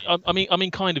 Well, I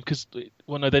mean, kind of, because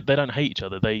no, they don't hate each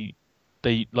other. They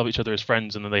love each other as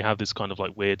friends, and then they have this kind of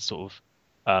like weird sort of,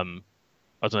 I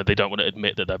don't know. They don't want to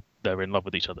admit that they're in love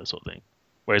with each other, sort of thing.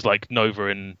 Whereas like Nova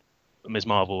and Ms.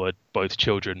 Marvel are both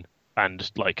children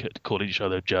and like call each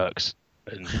other jerks,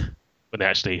 and when they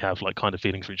actually have like kind of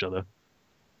feelings for each other,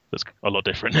 that's a lot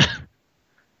different.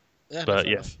 Yeah, but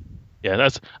yeah,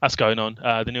 that's going on.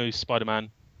 The new Spider-Man,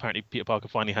 apparently Peter Parker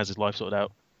finally has his life sorted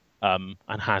out. And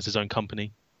has his own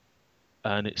company,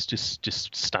 and it's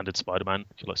just standard Spider-Man.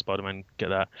 If you like Spider-Man, get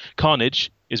that.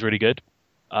 Carnage is really good.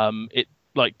 It,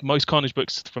 like most Carnage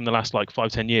books from the last like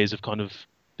 5-10 years, have kind of,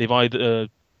 they've either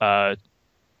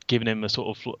given him a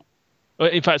sort of,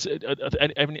 in fact,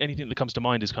 anything that comes to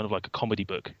mind is kind of like a comedy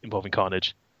book involving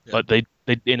Carnage. Yeah. Like they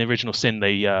in Original Sin,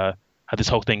 they had this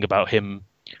whole thing about him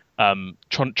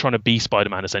trying to be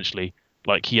Spider-Man, essentially.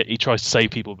 Like he tries to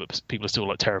save people, but people are still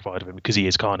like terrified of him because he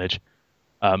is Carnage.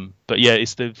 But yeah,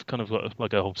 they've kind of got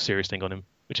like a whole serious thing on him,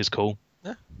 which is cool.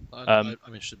 Yeah, I'm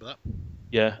interested in that.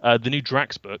 Yeah, the new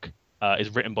Drax book is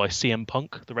written by CM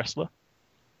Punk, the wrestler.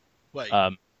 Wait,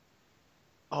 hold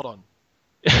on.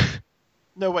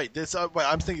 No, wait.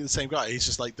 I'm thinking the same guy. He's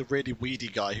just like the really weedy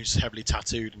guy who's heavily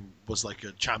tattooed and was like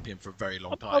a champion for a very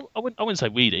long time. I wouldn't say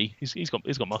weedy. He's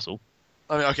got muscle.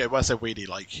 I mean, okay, when I say weedy,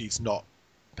 like he's not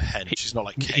hench. He's not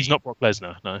like Kane. He's not Brock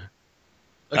Lesnar, no.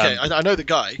 Okay, I know the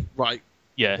guy, right?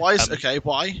 Yeah. Why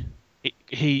why?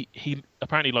 He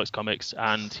apparently likes comics,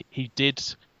 and he did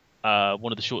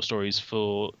one of the short stories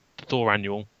for the Thor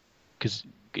annual because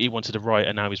he wanted to write,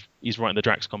 and now he's writing the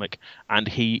Drax comic, and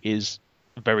he is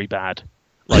very bad.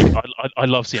 Like I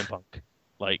love CM Punk.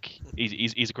 Like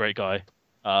he's a great guy,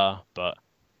 but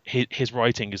his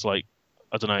writing is like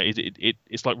I don't know.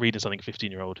 It's like reading something a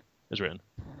 15-year-old has written.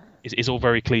 It's all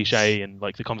very cliche, and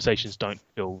like the conversations don't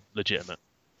feel legitimate.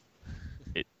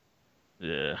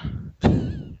 Yeah. I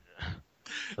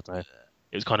don't know.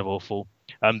 It was kind of awful.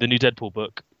 The new Deadpool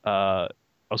book, I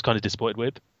was kind of disappointed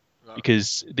with,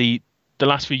 because the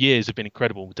last few years have been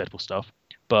incredible with Deadpool stuff,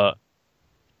 but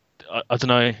I don't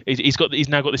know. He's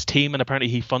now got this team, and apparently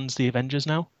he funds the Avengers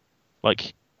now.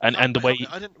 Like, and the way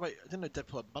I didn't know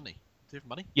Deadpool had money. Do you have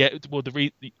money? Yeah, well,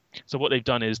 so what they've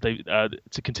done is they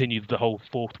to continue the whole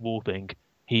fourth wall thing.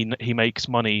 He makes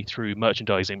money through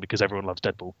merchandising because everyone loves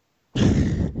Deadpool.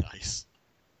 Nice.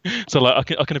 So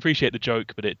like I can appreciate the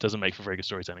joke, but it doesn't make for very good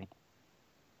storytelling.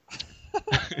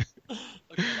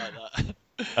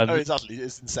 I like that.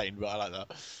 It's insane, but I like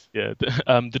that. Yeah,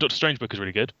 the Doctor Strange book is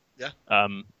really good. Yeah.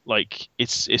 Like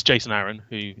it's Jason Aaron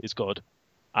who is God,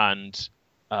 and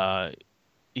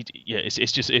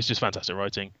it's just fantastic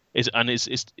writing. It's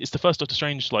the first Doctor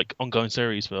Strange like ongoing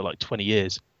series for like 20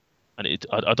 years, and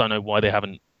I don't know why they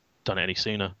haven't done it any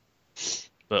sooner.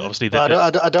 But obviously, I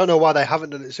don't know why they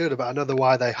haven't done it sooner, but I know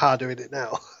why they are doing it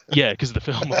now. Yeah, because of the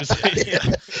film, obviously. Yeah.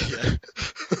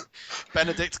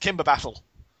 Benedict Cumberbattle.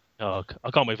 Oh,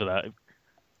 I can't wait for that.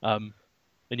 Then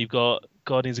you've got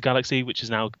Guardians of the Galaxy, which is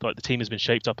now like the team has been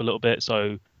shaped up a little bit.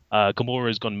 So Gamora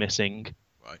has gone missing,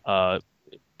 right?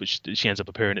 Which she ends up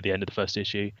appearing at the end of the first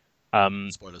issue.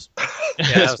 Spoilers.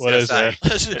 Yeah, Spoilers.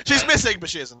 She's missing, but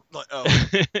she isn't. Like,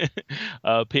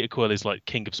 oh. Peter Quill is like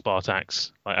king of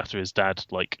Spartax, like after his dad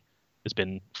like has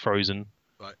been frozen.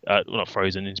 Right. Well, not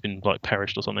frozen. He's been like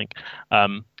perished or something.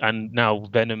 And now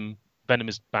Venom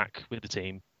is back with the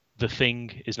team. The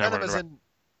Thing is now Venom running around.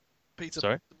 Peter.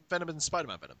 Sorry? Venom and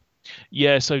Spider-Man Venom.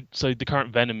 Yeah. So the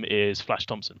current Venom is Flash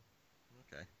Thompson.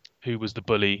 Okay. Who was the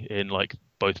bully in like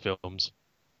both films.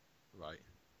 Right.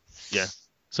 Yeah.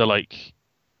 So like,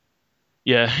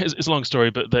 yeah, it's a long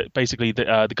story, but basically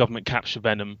the government capture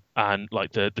Venom and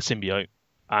like the symbiote,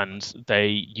 and they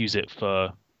use it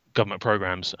for government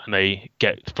programs, and they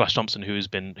get Flash Thompson, who's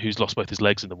lost both his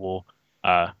legs in the war.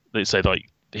 They say like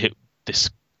this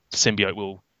symbiote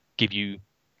will give you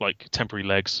like temporary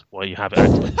legs while you have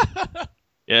it.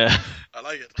 Yeah, I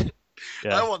like it.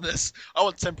 Yeah. I want this. I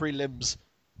want temporary limbs.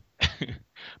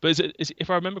 But if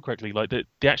I remember correctly, like the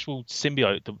actual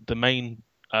symbiote, the main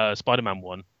Spider-Man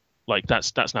one, like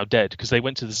that's now dead because they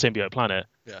went to the symbiote planet,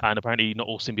 and apparently not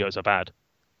all symbiotes are bad.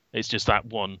 It's just that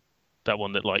one that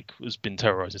like has been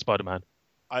terrorizing Spider-Man.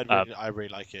 I really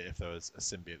like it if there was a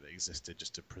symbiote that existed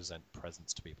just to present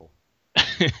presents to people.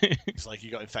 It's like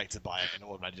you got infected by it and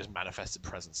automatically just manifested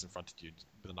presents in front of you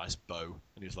with a nice bow,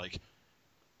 and he was like,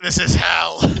 "This is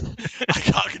hell. I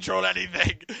can't control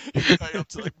anything." Going up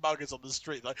to like muggers on the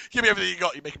street, like, "Give me everything you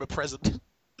got." You make him a present.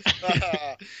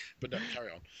 But no,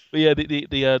 carry on. But yeah,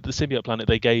 the symbiote planet,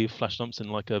 they gave Flash Thompson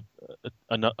like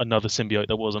another symbiote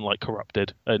that wasn't like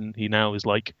corrupted, and he now is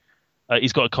like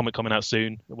he's got a comic coming out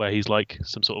soon where he's like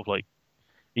some sort of like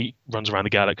he runs around the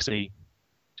galaxy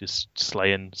just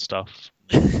slaying stuff,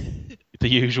 the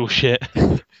usual shit.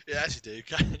 Yeah, as you do.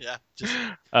 Yeah, just.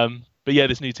 But yeah,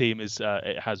 this new team is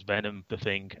it has Venom, the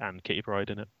Thing, and Kitty Pryde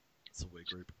in it. It's a weird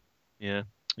group. Yeah.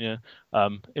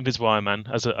 Invisible Iron Man,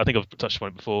 I think I've touched on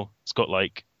it before. It's got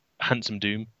like Handsome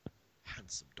Doom.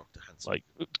 Handsome Dr. Handsome. Like,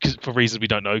 for reasons we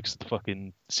don't know, because the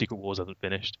fucking Secret Wars hasn't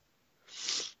finished.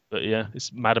 But yeah,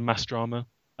 it's Madam Mass drama.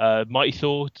 Mighty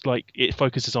Thor, like it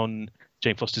focuses on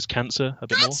Jane Foster's cancer a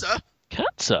bit more.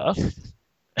 Cancer.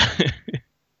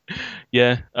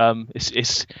 Yeah,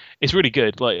 it's really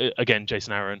good. Like again,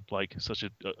 Jason Aaron, like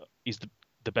he's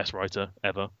the best writer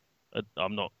ever.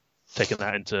 I'm not taking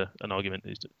that into an argument.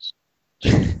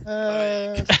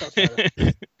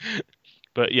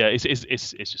 But yeah, it's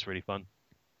just really fun.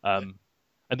 And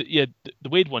the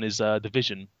weird one is the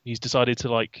Vision. He's decided to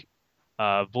like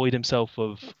void himself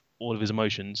of all of his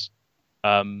emotions,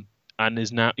 and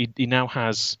is now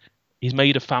he's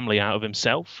made a family out of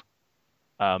himself.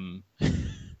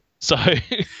 So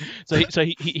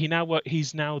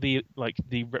he's now the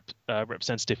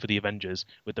representative for the Avengers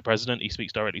with the president. He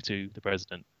speaks directly to the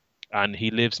president, and he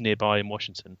lives nearby in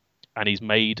Washington. And he's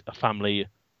made a family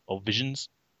of Visions,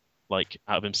 like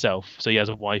out of himself. So he has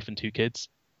a wife and 2 kids.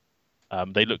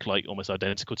 They look like almost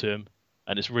identical to him,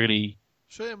 and it's really.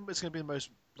 Sure, it's going to be the most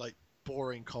like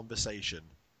boring conversation.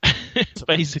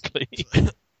 Basically.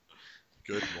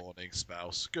 Good morning,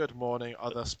 spouse. Good morning,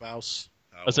 other spouse.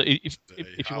 So if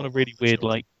you want a really weird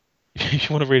if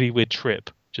you want a really weird trip,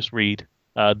 just read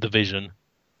The Vision.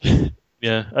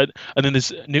 Yeah, and then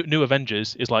there's New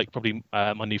Avengers is like probably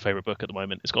my new favorite book at the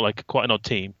moment. It's got like quite an odd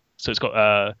team. So it's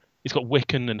got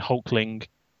Wiccan and Hulkling,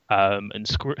 and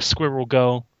Squirrel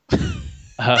Girl.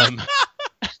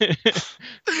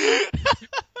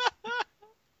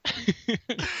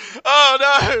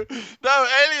 Oh no,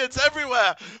 aliens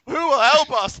everywhere. Who will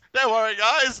help us? Don't worry,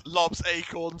 guys. Lobs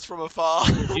acorns from afar.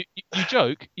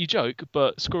 you joke,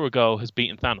 but Squirrel Girl has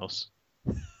beaten Thanos.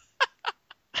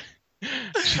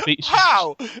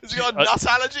 How? Has he got a nut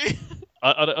allergy?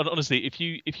 Honestly, if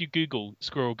you Google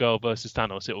Squirrel Girl versus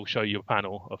Thanos, it will show you a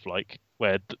panel of like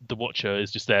where the Watcher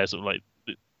is just there, sort of like,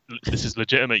 this is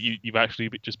legitimate. You've actually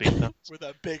just beaten Thanos with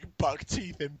a big buck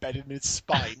teeth embedded in his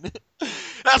spine.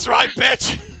 That's right,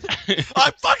 bitch.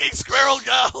 I'm fucking Squirrel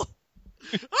Girl.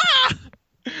 Ah!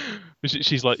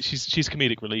 She's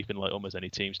comedic relief in like almost any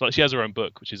team. She has her own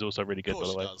book, which is also really good, by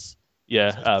the way. Does.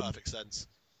 Yeah, perfect sense.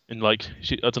 And like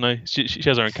I don't know, she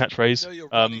has her own catchphrase. You know you're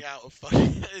running out of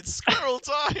fucking. It's squirrel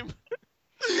time.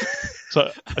 So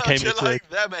I came here like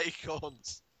them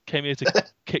acorns. Came here to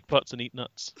kick butts and eat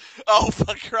nuts. Oh,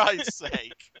 for Christ's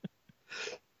sake!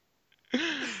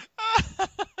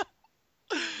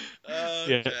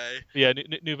 Okay. Yeah.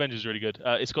 New Avengers is really good.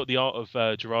 It's got the art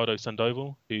of Gerardo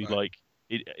Sandoval, who like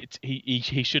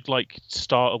he should like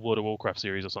start a World of Warcraft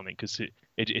series or something, because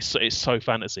it's so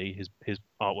fantasy. His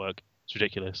artwork, it's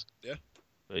ridiculous. Yeah.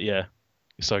 But yeah,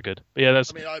 it's so good. But yeah, I'm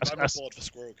on board for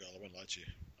Squirrel Girl. I won't lie to you.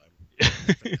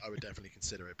 I would definitely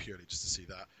consider it purely just to see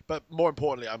that. But more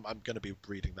importantly, I'm going to be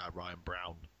reading that Ryan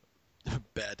Brown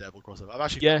Daredevil crossover. I've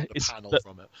actually found a panel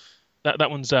from it. That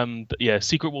one's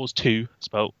Secret Wars 2,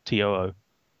 spelled TOO.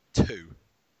 2,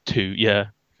 yeah.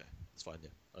 Okay, that's fine. Yeah,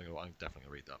 I'm definitely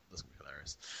gonna read that. That's gonna be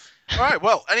hilarious. All right.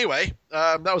 Well, anyway,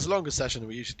 that was a longer session than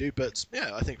we usually do, but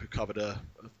yeah, I think we've covered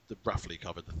roughly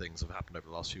covered the things that have happened over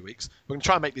the last few weeks. We're gonna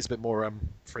try and make these a bit more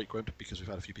frequent, because we've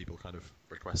had a few people kind of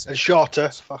requesting. And shorter.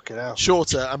 Fucking hell.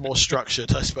 Shorter and more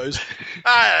structured, I suppose.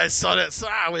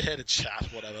 We're here to chat,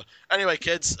 whatever. Anyway,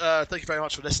 kids, thank you very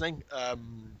much for listening.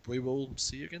 We will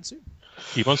see you again soon.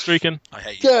 Keep on streaking. I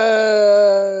hate you.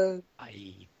 Yeah.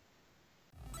 Bye.